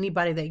you and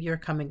anybody that you're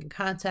coming in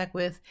contact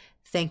with.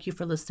 Thank you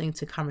for listening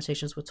to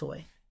Conversations with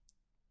Toy.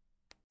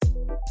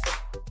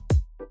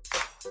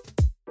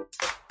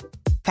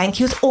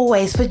 Thank you as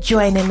always for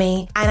joining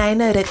me, and I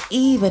know that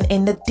even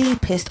in the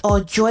deepest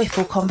or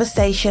joyful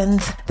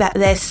conversations, that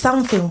there's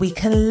something we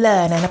can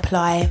learn and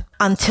apply.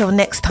 Until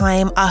next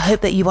time, I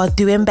hope that you are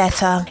doing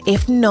better.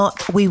 If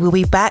not, we will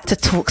be back to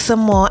talk some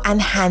more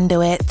and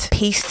handle it.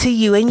 Peace to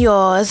you and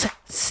yours.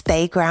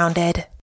 Stay grounded.